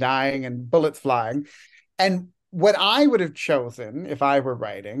screaming and dying and bullets flying. And what I would have chosen if I were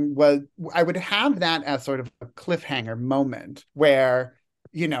writing was I would have that as sort of a cliffhanger moment where,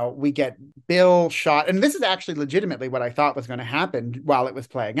 we get Bill shot. And this is actually legitimately what I thought was going to happen while it was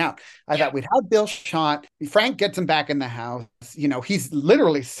playing out. I thought we'd have Bill shot. Frank gets him back in the house. He's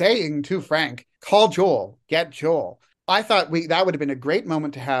literally saying to Frank, call Joel, get Joel. I thought that would have been a great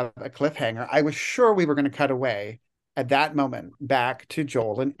moment to have a cliffhanger. I was sure we were going to cut away at that moment back to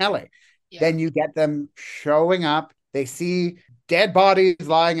Joel and Ellie. Yeah. Then you get them showing up. They see dead bodies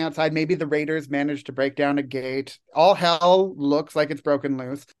lying outside. Maybe the Raiders managed to break down a gate. All hell looks like it's broken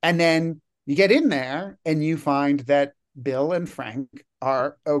loose. And then you get in there and you find that Bill and Frank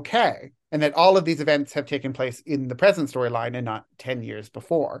are okay. And that all of these events have taken place in the present storyline and not 10 years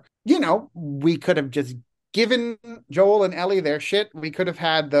before. We could have just given Joel and Ellie their shit. We could have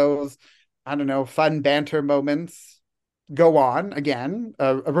had those, fun banter moments go on again,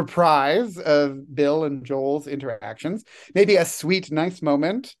 a reprise of Bill and Joel's interactions, maybe a sweet, nice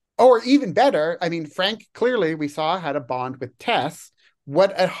moment, or even better. I mean, Frank clearly we saw had a bond with Tess.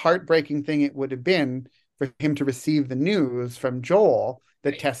 What a heartbreaking thing it would have been for him to receive the news from Joel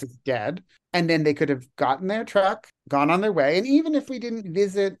that Tess is dead. And then they could have gotten their truck, gone on their way. And even if we didn't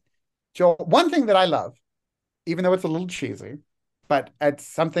visit Joel, one thing that I love, even though it's a little cheesy, but it's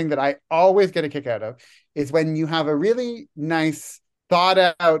something that I always get a kick out of, is when you have a really nice,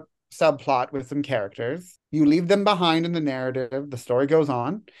 thought-out subplot with some characters, you leave them behind in the narrative, the story goes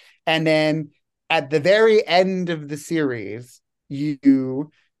on, and then at the very end of the series,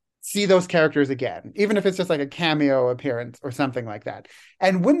 you see those characters again, even if it's just like a cameo appearance or something like that.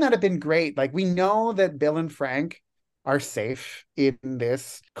 And wouldn't that have been great? Like, we know that Bill and Frank are safe in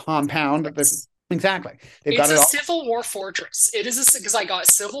this compound. Exactly. It's a Civil War fortress. It is because I got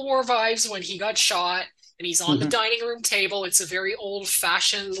Civil War vibes when he got shot and he's on the dining room table. It's a very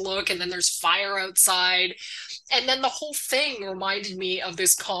old-fashioned look, and then there's fire outside. And then the whole thing reminded me of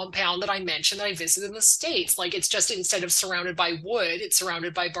this compound that I mentioned that I visited in the States. Like, it's just instead of surrounded by wood, it's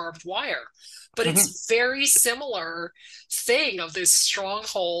surrounded by barbed wire. But it's very similar thing of this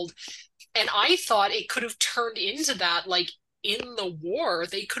stronghold. And I thought it could have turned into that, like, in the war,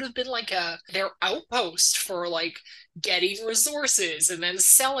 they could have been like their outpost for like getting resources and then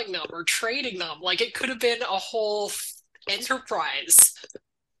selling them or trading them. Like, it could have been a whole enterprise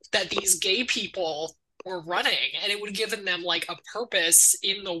that these gay people were running, and it would have given them like a purpose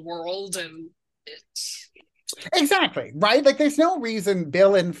in the world. And exactly, right? Like, there's no reason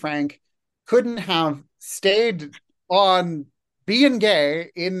Bill and Frank couldn't have stayed on being gay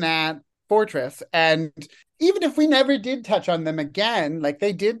in that fortress. And even if we never did touch on them again, like,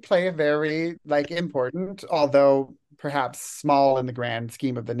 they did play a very like important, although perhaps small in the grand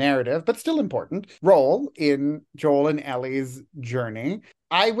scheme of the narrative, but still important role in Joel and Ellie's journey.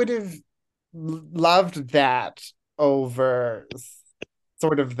 I would have loved that over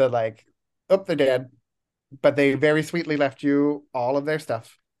sort of the like, oh, they're dead, but they very sweetly left you all of their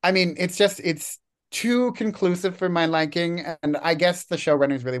stuff. I mean, it's too conclusive for my liking. And I guess the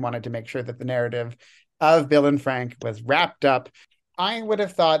showrunners really wanted to make sure that the narrative of Bill and Frank was wrapped up. I would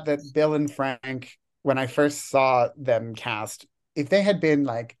have thought that Bill and Frank, when I first saw them cast, if they had been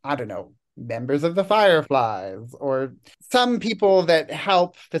like, I don't know, members of the Fireflies or some people that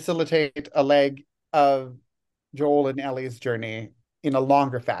help facilitate a leg of Joel and Ellie's journey in a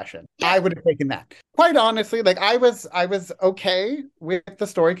longer fashion, I would have taken that. Quite honestly, like, I was okay with the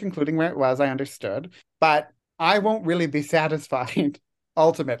story concluding where it was. I understood, but I won't really be satisfied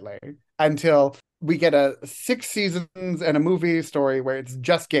ultimately until we get a 6 seasons and a movie story where it's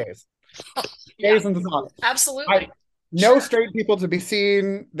just gays. Yeah, Gays and the zombies. absolutely. No Sure. straight people to be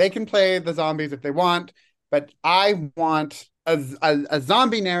seen. They can play the zombies if they want, but I want a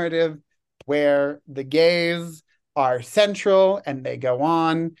zombie narrative where the gays are central and they go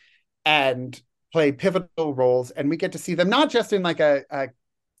on and play pivotal roles, and we get to see them not just in like a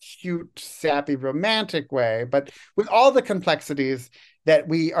cute, sappy, romantic way, but with all the complexities that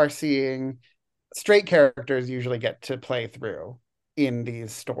we are seeing straight characters usually get to play through in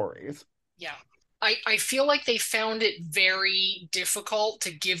these stories. Yeah. I feel like they found it very difficult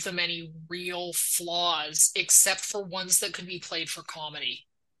to give them any real flaws, except for ones that could be played for comedy.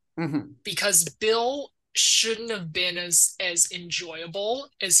 Mm-hmm. Because Bill shouldn't have been as enjoyable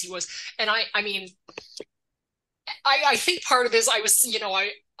as he was. And I mean, I think part of this,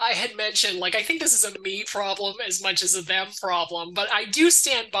 I had mentioned, like, I think this is a me problem as much as a them problem, but I do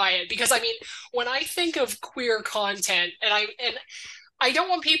stand by it because, I mean, when I think of queer content, and I don't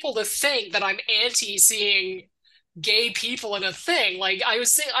want people to think that I'm anti seeing gay people in a thing. Like I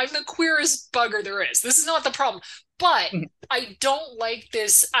was saying, I'm the queerest bugger there is. This is not the problem. But I don't like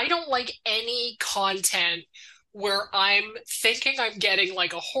this. I don't like any content where I'm thinking I'm getting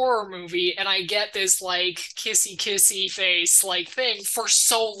like a horror movie and I get this like kissy kissy face like thing for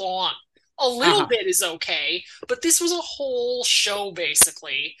so long. A little bit is okay, but this was a whole show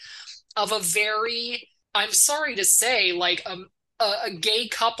basically of a very, I'm sorry to say, like a gay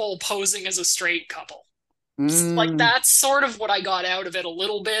couple posing as a straight couple. Like that's sort of what I got out of it a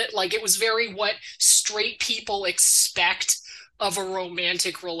little bit. Like it was very what straight people expect of a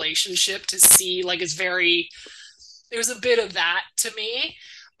romantic relationship to see. Like there was a bit of that to me.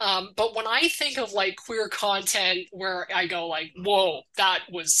 But when I think of like queer content where I go like, whoa, that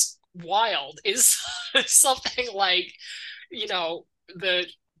was wild, is something like,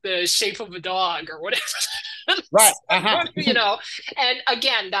 the Shape of a Dog or whatever. Right. And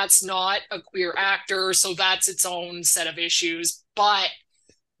again, that's not a queer actor, so that's its own set of issues. But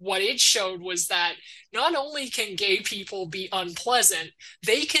what it showed was that not only can gay people be unpleasant,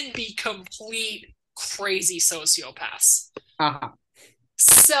 they can be complete crazy sociopaths.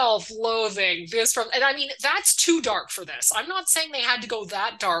 Self-loathing, and I mean, that's too dark for this. I'm not saying they had to go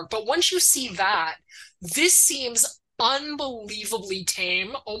that dark, but once you see that, this seems unbelievably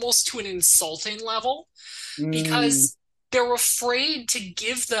tame, almost to an insulting level, because they're afraid to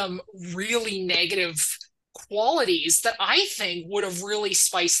give them really negative qualities that I think would have really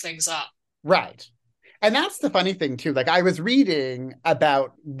spiced things up. Right. And that's the funny thing too. Like I was reading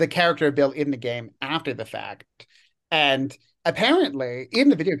about the character of Bill in the game after the fact, and apparently in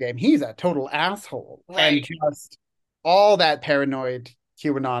the video game he's a total asshole, right. And just all that paranoid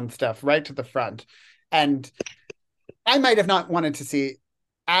QAnon stuff right to the front. And I might have not wanted to see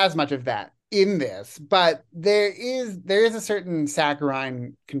as much of that in this, but there is a certain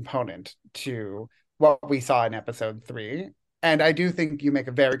saccharine component to what we saw in episode 3. And I do think you make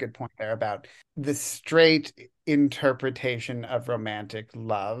a very good point there about the straight interpretation of romantic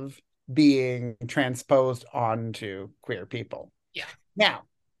love being transposed onto queer people. Yeah. Now,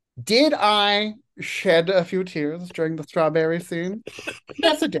 did I shed a few tears during the strawberry scene?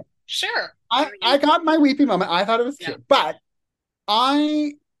 Yes, I did. Sure. I got my weepy moment. I thought it was cute, but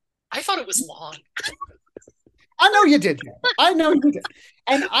I thought it was long. I know you did. I know you did.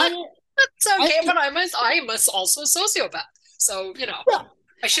 And It's okay, but I'm also a sociopath. So,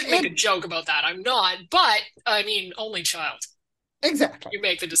 I shouldn't make a joke about that. I'm not, but I mean, only child. Exactly. You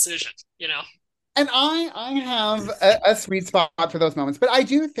make the decision, And I have a sweet spot for those moments, but I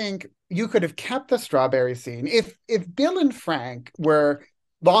do think you could have kept the strawberry scene if Bill and Frank were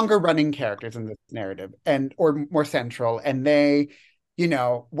longer running characters in this narrative or more central, and they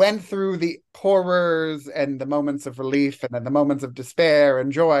went through the horrors and the moments of relief and then the moments of despair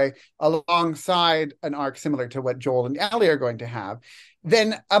and joy alongside an arc similar to what Joel and Ellie are going to have,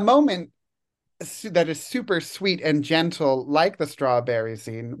 then a moment that is super sweet and gentle like the strawberry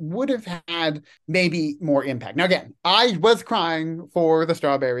scene would have had maybe more impact. Now again, I was crying for the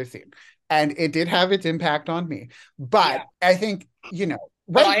strawberry scene and it did have its impact on me, but I think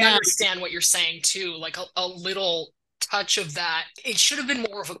but I understand what you're saying too, like a little touch of that. It should have been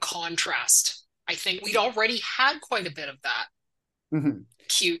more of a contrast. I think we'd already had quite a bit of that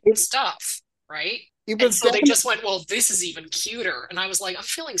cute stuff, right? So they just went, well, this is even cuter. And I was like, I'm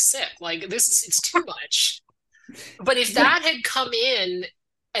feeling sick. Like it's too much. But if that had come in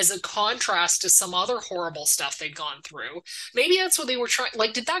as a contrast to some other horrible stuff they'd gone through, maybe that's what they were trying.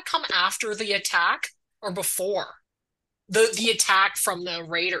 Like, did that come after the attack or before the attack from the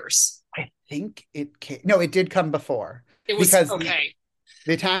Raiders? I think it came. No, it did come before. It was okay.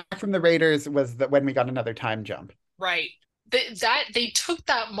 The attack from the Raiders was when we got another time jump. Right. That they took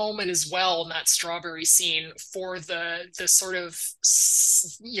that moment as well in that strawberry scene for the sort of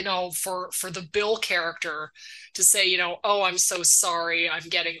for the Bill character to say, oh, I'm so sorry, I'm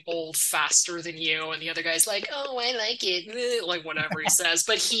getting old faster than you, and the other guy's like, oh, I like it, like whatever he says,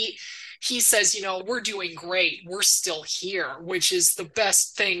 but he says, we're doing great, we're still here, which is the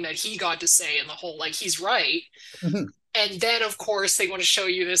best thing that he got to say in the whole, like, he's right. Mm-hmm. And then, of course, they want to show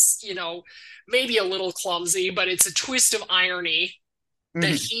you this, maybe a little clumsy, but it's a twist of irony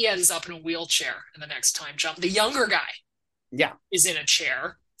that he ends up in a wheelchair in the next time jump. The younger guy is in a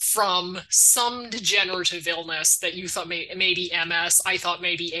chair from some degenerative illness that you thought maybe MS, I thought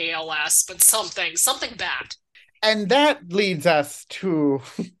maybe ALS, but something bad. And that leads us to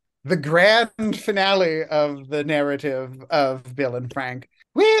the grand finale of the narrative of Bill and Frank,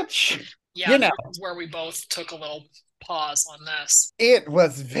 which, is where we both took a little pause on this. It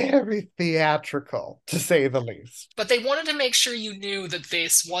was very theatrical, to say the least. But they wanted to make sure you knew that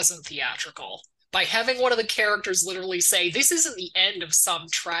this wasn't theatrical by having one of the characters literally say, this isn't the end of some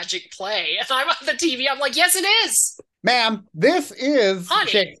tragic play. And I'm on the TV, I'm like, yes, it is. Ma'am, this is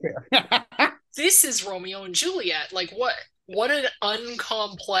Shakespeare. This is Romeo and Juliet. Like, what an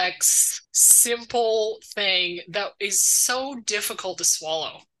uncomplex, simple thing that is so difficult to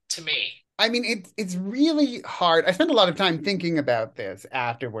swallow to me. I mean, it's really hard. I spent a lot of time thinking about this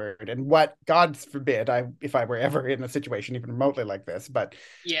afterward, and what, God forbid, if I were ever in a situation even remotely like this, but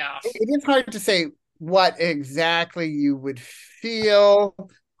yeah, it is hard to say what exactly you would feel,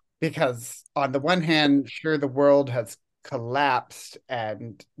 because on the one hand, sure, the world has collapsed,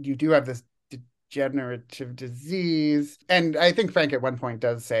 and you do have this degenerative disease, and I think Frank at one point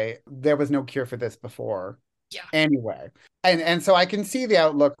does say there was no cure for this before. Yeah. Anyway. And so I can see the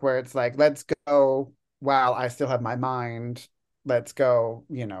outlook where it's like, let's go while I still have my mind. Let's go,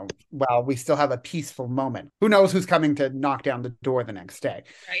 while we still have a peaceful moment. Who knows who's coming to knock down the door the next day.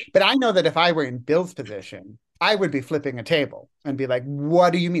 Right. But I know that if I were in Bill's position, I would be flipping a table and be like,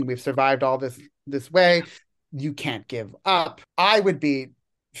 what do you mean? We've survived all this way. You can't give up. I would be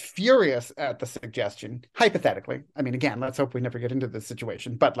furious at the suggestion, hypothetically. I mean, again, let's hope we never get into this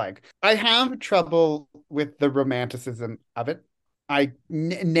situation, but like, I have trouble with the romanticism of it. I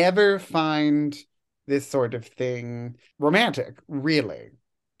never find this sort of thing romantic, really.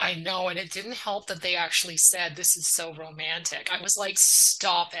 I know, and it didn't help that they actually said this is so romantic. I was like,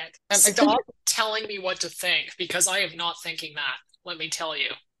 stop it. And stop telling me what to think, because I am not thinking that, let me tell you.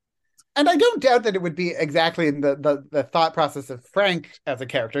 And I don't doubt that it would be exactly in the thought process of Frank as a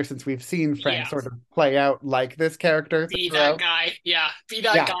character, since we've seen Frank sort of play out like this character. Be that guy. Yeah. Be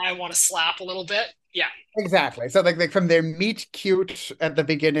that guy I want to slap a little bit. Yeah. Exactly. So like from their meet cute at the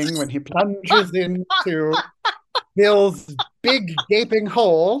beginning when he plunges into Bill's big gaping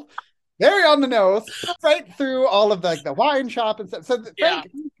hole, very on the nose, right through all of the wine shop and stuff. So Frank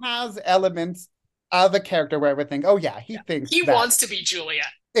has elements of a character where I would think, oh yeah, he thinks he wants to be Juliet.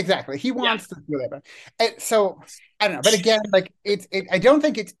 Exactly. He wants to do that. And so I don't know. But again, like I don't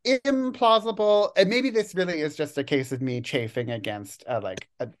think it's implausible. And maybe this really is just a case of me chafing against a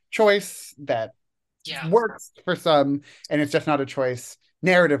choice that works for some, and it's just not a choice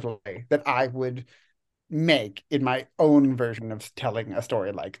narratively that I would make in my own version of telling a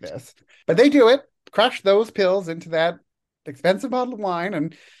story like this. But they do it, crush those pills into that expensive bottle of wine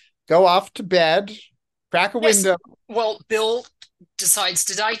and go off to bed, crack a window. Well, Bill decides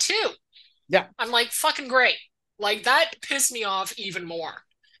to die too. Yeah. I'm like, fucking great. Like, that pissed me off even more.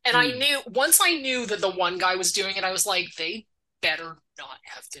 And once I knew that the one guy was doing it, I was like, they better not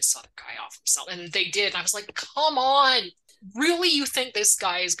have this other guy off himself. And they did. And I was like, come on. Really, you think this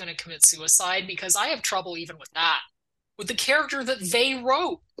guy is going to commit suicide? Because I have trouble even with that. With the character that they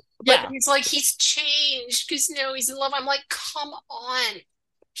wrote. But it's like, he's changed because now he's in love. I'm like, come on.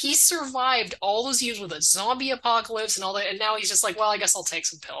 He survived all those years with a zombie apocalypse and all that, and now he's just like, well, I guess I'll take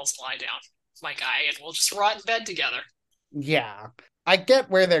some pills and lie down, my guy, and we'll just rot in bed together. Yeah. I get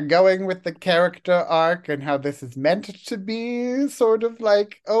where they're going with the character arc and how this is meant to be sort of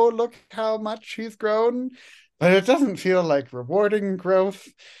like, oh, look how much he's grown. But it doesn't feel like rewarding growth.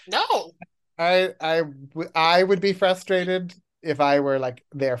 No. I would be frustrated if I were like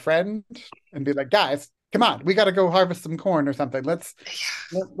their friend and be like, guys, come on, we got to go harvest some corn or something. Let's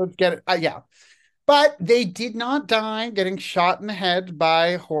get it. But they did not die getting shot in the head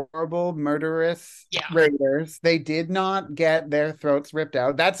by horrible, murderous raiders. They did not get their throats ripped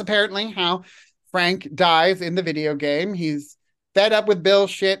out. That's apparently how Frank dies in the video game. He's fed up with Bill's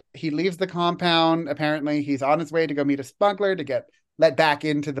shit. He leaves the compound. Apparently, he's on his way to go meet a smuggler to get let back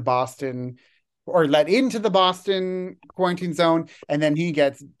into the Boston or let into the Boston quarantine zone, and then he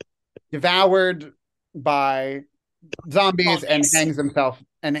gets devoured by zombies and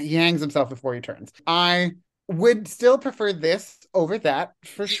he hangs himself before he turns. I would still prefer this over that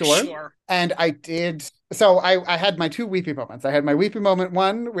for sure. And I did. So I had my two weepy moments. I had my weepy moment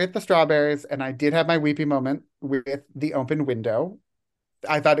one with the strawberries, and I did have my weepy moment with the open window.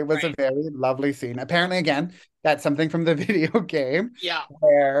 I thought it was a very lovely scene. Apparently, again, that's something from the video game. Yeah.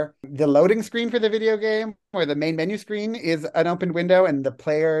 Where the loading screen for the video game, or the main menu screen, is an open window, and the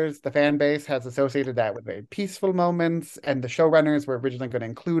fan base has associated that with very peaceful moments. And the showrunners were originally going to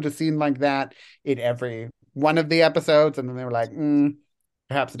include a scene like that in every one of the episodes, and then they were like,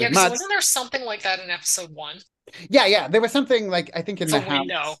 perhaps a bit much. Wasn't there something like that in episode 1? Yeah. There was something like, I think in the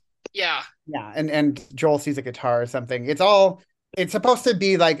window. house. Yeah. Yeah, and Joel sees a guitar or something. It's supposed to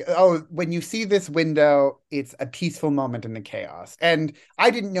be like, oh, when you see this window, it's a peaceful moment in the chaos. And I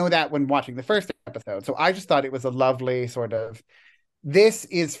didn't know that when watching the first episode. So I just thought it was a lovely sort of, this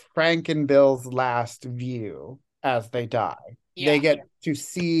is Frank and Bill's last view as they die. Yeah. They get to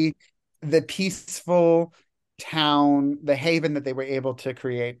see the peaceful town, the haven that they were able to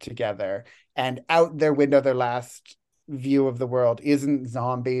create together. And out their window, their last view of the world isn't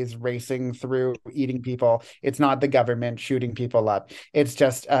zombies racing through eating people. It's not the government shooting people up. It's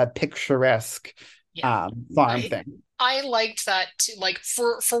just a picturesque farm thing. I liked that too. Like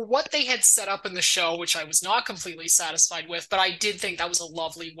for what they had set up in the show, which I was not completely satisfied with, but I did think that was a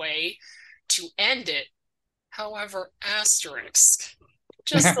lovely way to end it. However, asterisk,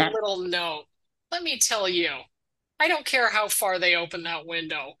 just a little note. Let me tell you, I don't care how far they open that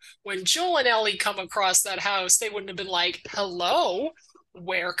window. When Joel and Ellie come across that house, they wouldn't have been like, hello,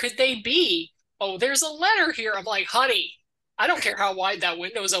 where could they be? Oh, there's a letter here. I'm like, honey, I don't care how wide that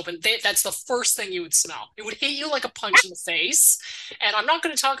window is open. That's the first thing you would smell. It would hit you like a punch in the face. And I'm not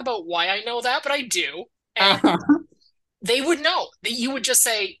going to talk about why I know that, but I do. And they would know. You would just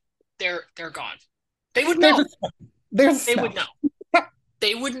say, they're gone. They would know. They would know.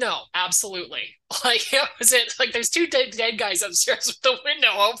 They would know, absolutely. Like, there's two dead guys upstairs with the window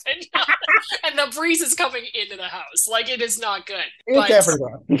open, and the breeze is coming into the house. Like, it is not good. It's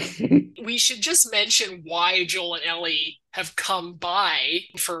everywhere. We should just mention why Joel and Ellie have come by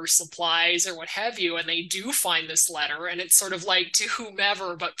for supplies or what have you, and they do find this letter, and it's sort of like to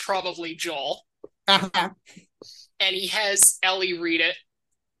whomever, but probably Joel. And he has Ellie read it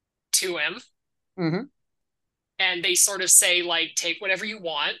to him. Mm-hmm. And they sort of say, like, take whatever you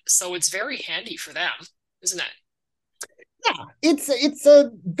want. So it's very handy for them, isn't it? Yeah, it's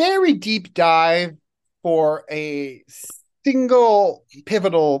a very deep dive for a single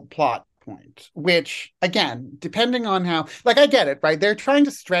pivotal plot point, which, again, depending on how, like, I get it, right? They're trying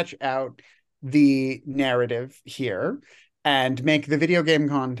to stretch out the narrative here and make the video game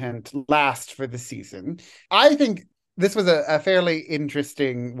content last for the season. I think this was a fairly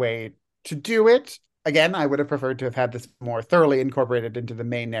interesting way to do it. Again, I would have preferred to have had this more thoroughly incorporated into the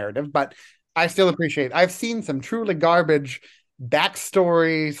main narrative, but I still appreciate. I've seen some truly garbage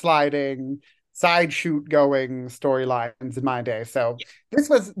backstory sliding, side shoot going storylines in my day. So this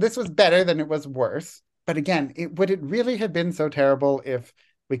was better than it was worse. But again, would it really have been so terrible if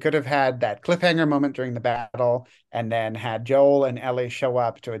we could have had that cliffhanger moment during the battle and then had Joel and Ellie show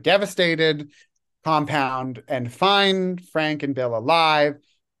up to a devastated compound and find Frank and Bill alive,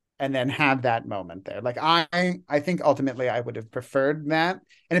 and then have that moment there. Like, I think ultimately I would have preferred that.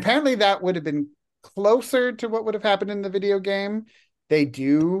 And apparently that would have been closer to what would have happened in the video game. They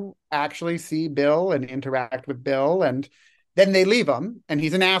do actually see Bill and interact with Bill, and then they leave him, and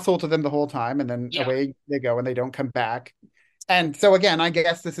he's an asshole to them the whole time, and then away they go, and they don't come back. And so again, I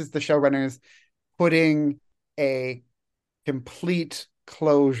guess this is the showrunners putting a complete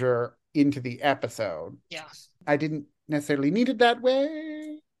closure into the episode. Yeah. I didn't necessarily need it that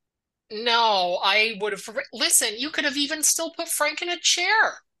way. No, I would have. Listen, you could have even still put Frank in a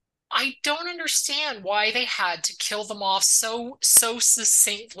chair. I don't understand why they had to kill them off so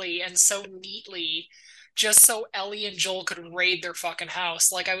succinctly and so neatly, just so Ellie and Joel could raid their fucking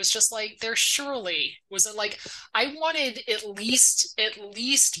house. Like, I was just like, there surely wasn't, like, I wanted at least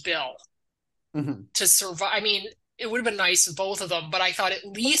Bill to survive. I mean, it would have been nice if both of them, but I thought at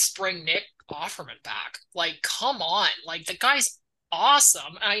least bring Nick Offerman back. Like, come on, like, the guy's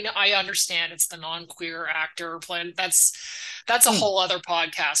awesome. I understand it's the non-queer actor plan. That's a whole other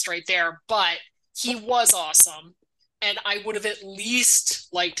podcast right there, but he was awesome, and I would have at least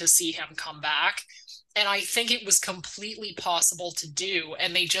liked to see him come back. And I think it was completely possible to do,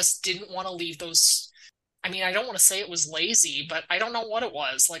 and they just didn't want to leave those. I mean, I don't want to say it was lazy, but I don't know what it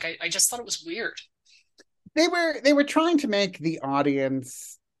was. Like, I just thought it was weird. They were trying to make the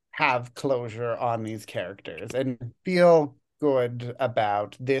audience have closure on these characters and feel good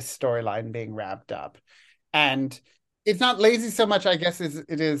about this storyline being wrapped up. And it's not lazy so much, I guess, as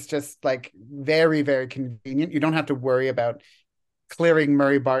it is just like very, very convenient. You don't have to worry about clearing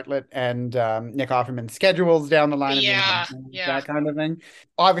Murray Bartlett and Nick Offerman's schedules down the line, Yeah, that kind of thing.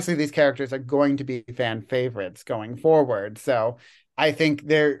 Obviously, these characters are going to be fan favorites going forward. So I think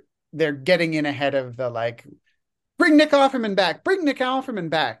they're getting in ahead of the like, bring Nick Offerman back, bring Nick Offerman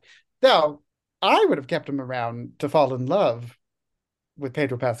back. Though I would have kept him around to fall in love with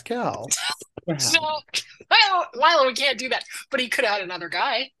Pedro Pascal. so Milo, we can't do that. But he could have had another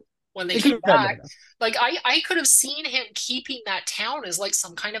guy when they came back. Like I could have seen him keeping that town as like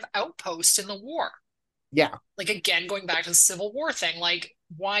some kind of outpost in the war. Yeah. Like again, going back to the Civil War thing, like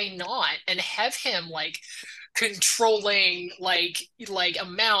why not? And have him like controlling like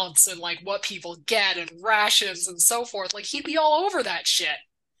amounts and like what people get and rations and so forth. Like he'd be all over that shit.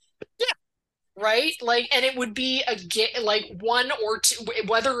 Yeah. Right? Like, and it would be like one or two,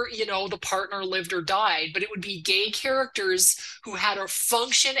 whether, the partner lived or died, but it would be gay characters who had a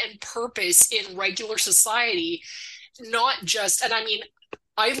function and purpose in regular society, not just, and I mean,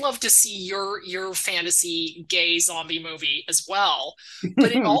 I'd love to see your fantasy gay zombie movie as well,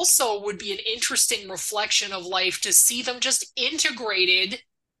 but it also would be an interesting reflection of life to see them just integrated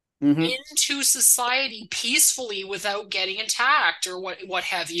into society peacefully without getting attacked or what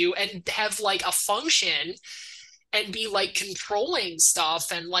have you, and have like a function and be like controlling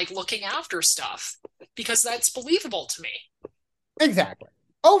stuff and like looking after stuff, because that's believable to me. Exactly.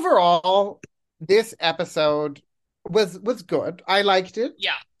 Overall, this episode was good. I liked it.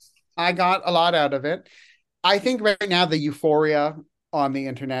 Yeah. I got a lot out of it. I think right now the euphoria on the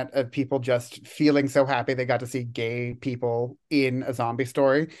internet of people just feeling so happy they got to see gay people in a zombie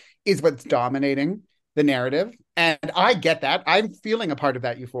story is what's dominating the narrative. And I get that. I'm feeling a part of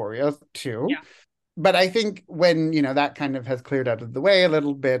that euphoria too. Yeah. But I think when, that kind of has cleared out of the way a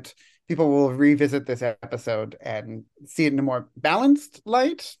little bit, people will revisit this episode and see it in a more balanced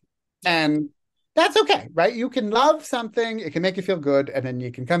light. And that's okay, right? You can love something, it can make you feel good, and then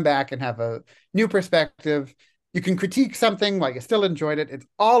you can come back and have a new perspective. You can critique something while you still enjoyed it. It's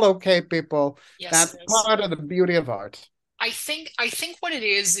all okay, people. Yes, that's part of the beauty of art. I think what it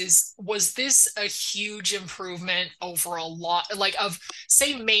is was this a huge improvement over a lot like of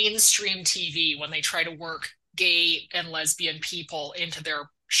say mainstream TV when they try to work gay and lesbian people into their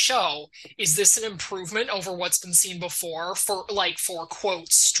show? Is this an improvement over what's been seen before for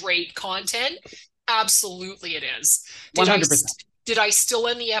quote straight content? Absolutely it is. 100%. Did I still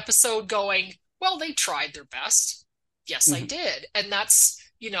end the episode going, well, they tried their best? Yes, I did. And that's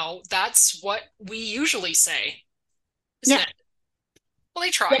what we usually say. Isn't it? Well,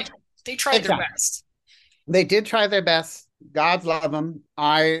 they tried. Yeah. They tried their best. They did try their best. God love them.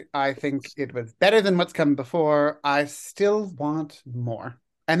 I think it was better than what's come before. I still want more.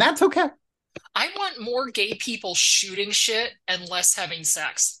 And that's okay. I want more gay people shooting shit and less having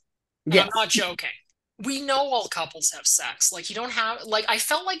sex. Yes. I'm not joking. We know all couples have sex. Like, you don't have, like, I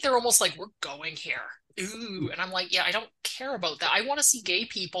felt like they're almost like, we're going here. Ooh. And I'm like, yeah, I don't care about that. I want to see gay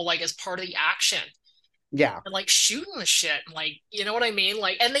people, like, as part of the action. Yeah. And, like, shooting the shit. And, like, you know what I mean?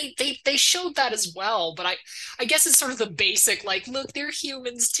 Like, and they showed that as well. But I guess it's sort of the basic, like, look, they're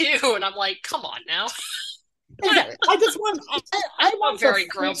humans too. And I'm like, come on now. Exactly. I just want, I want a very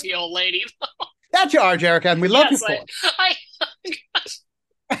grumpy old lady. That you are, Jerica, and we love you for it.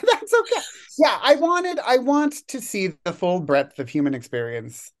 That's okay. Yeah, I want to see the full breadth of human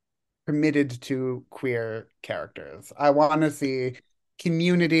experience permitted to queer characters. I want to see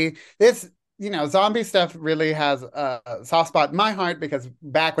community. This, zombie stuff really has a soft spot in my heart because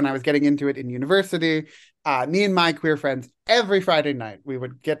back when I was getting into it in university, me and my queer friends, every Friday night, we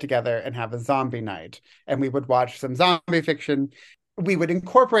would get together and have a zombie night, and we would watch some zombie fiction. We would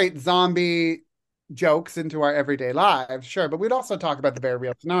incorporate zombie jokes into our everyday lives, sure, but we'd also talk about the very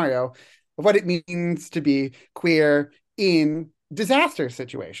real scenario of what it means to be queer in disaster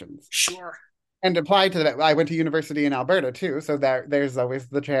situations. Sure. And apply to that. I went to university in Alberta too, so there's always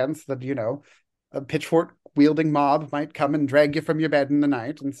the chance that, a pitchfork wielding mob might come and drag you from your bed in the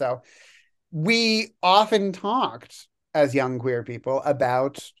night. And so we often talked as young queer people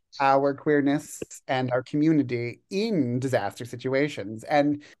about our queerness and our community in disaster situations.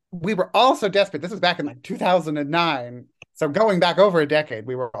 And we were also desperate. This was back in like 2009. So going back over a decade,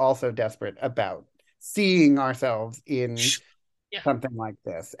 we were also desperate about seeing ourselves in something like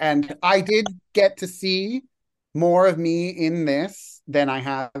this. And I did get to see more of me in this than I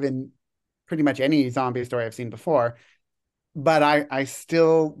have in pretty much any zombie story I've seen before. But I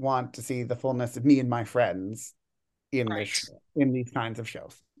still want to see the fullness of me and my friends in these kinds of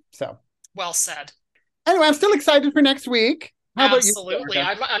shows. So, well said. Anyway, I'm still excited for next week. How Absolutely.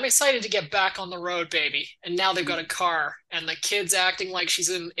 about you? I'm excited to get back on the road, baby. And now they've got a car, and the kid's acting like she's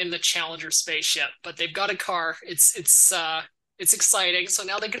in the Challenger spaceship, but they've got a car. It's exciting. So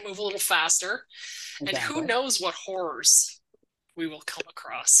now they can move a little faster. Exactly. And who knows what horrors we will come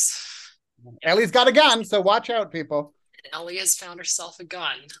across. Ellie's got a gun, so watch out, people. And Ellie has found herself a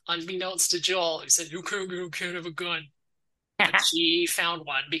gun, unbeknownst to Joel, who said, "You can't have a gun." But she found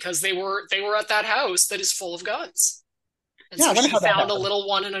one because they were at that house that is full of guns. And so she found a little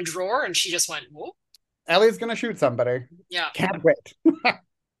one in a drawer, and she just went, whoop. Ellie's going to shoot somebody. Yeah. Can't wait.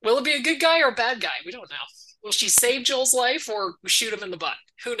 Will it be a good guy or a bad guy? We don't know. Will she save Joel's life or shoot him in the butt?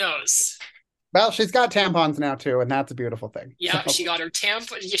 Who knows? Well, she's got tampons now, too, and that's a beautiful thing. Yeah, so. She got her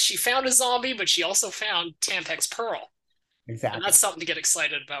tampon. She found a zombie, but she also found Tampax Pearl. Exactly. And that's something to get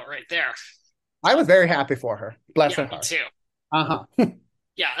excited about right there. I was very happy for her. Bless her heart. Me too. Uh-huh.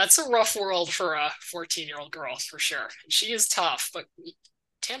 Yeah, that's a rough world for a 14-year-old girl, for sure. She is tough, but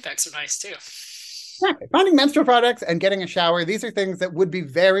Tampax are nice, too. Exactly. Finding menstrual products and getting a shower, these are things that would be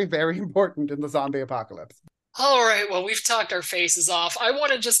very, very important in the zombie apocalypse. All right, well, we've talked our faces off. I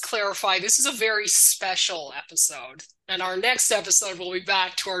want to just clarify, this is a very special episode, and our next episode will be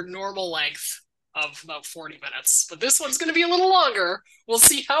back to our normal length of about 40 minutes. But this one's going to be a little longer. We'll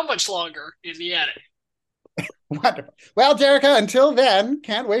see how much longer in the edit. Wonderful. Well, Jerica, until then,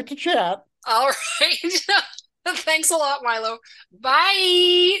 can't wait to chat. All right. Thanks a lot, Milo.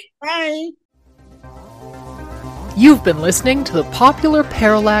 Bye. Bye. You've been listening to the Popular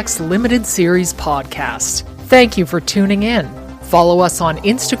Parallax Limited Series podcast. Thank you for tuning in. Follow us on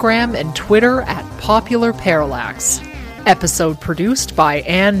Instagram and Twitter at Popular Parallax. Episode produced by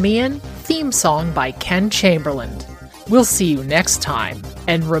Ann Meehan. Theme song by Ken Chamberlain. We'll see you next time.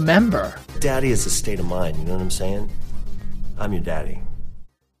 And remember, daddy is a state of mind, you know what I'm saying? I'm your daddy.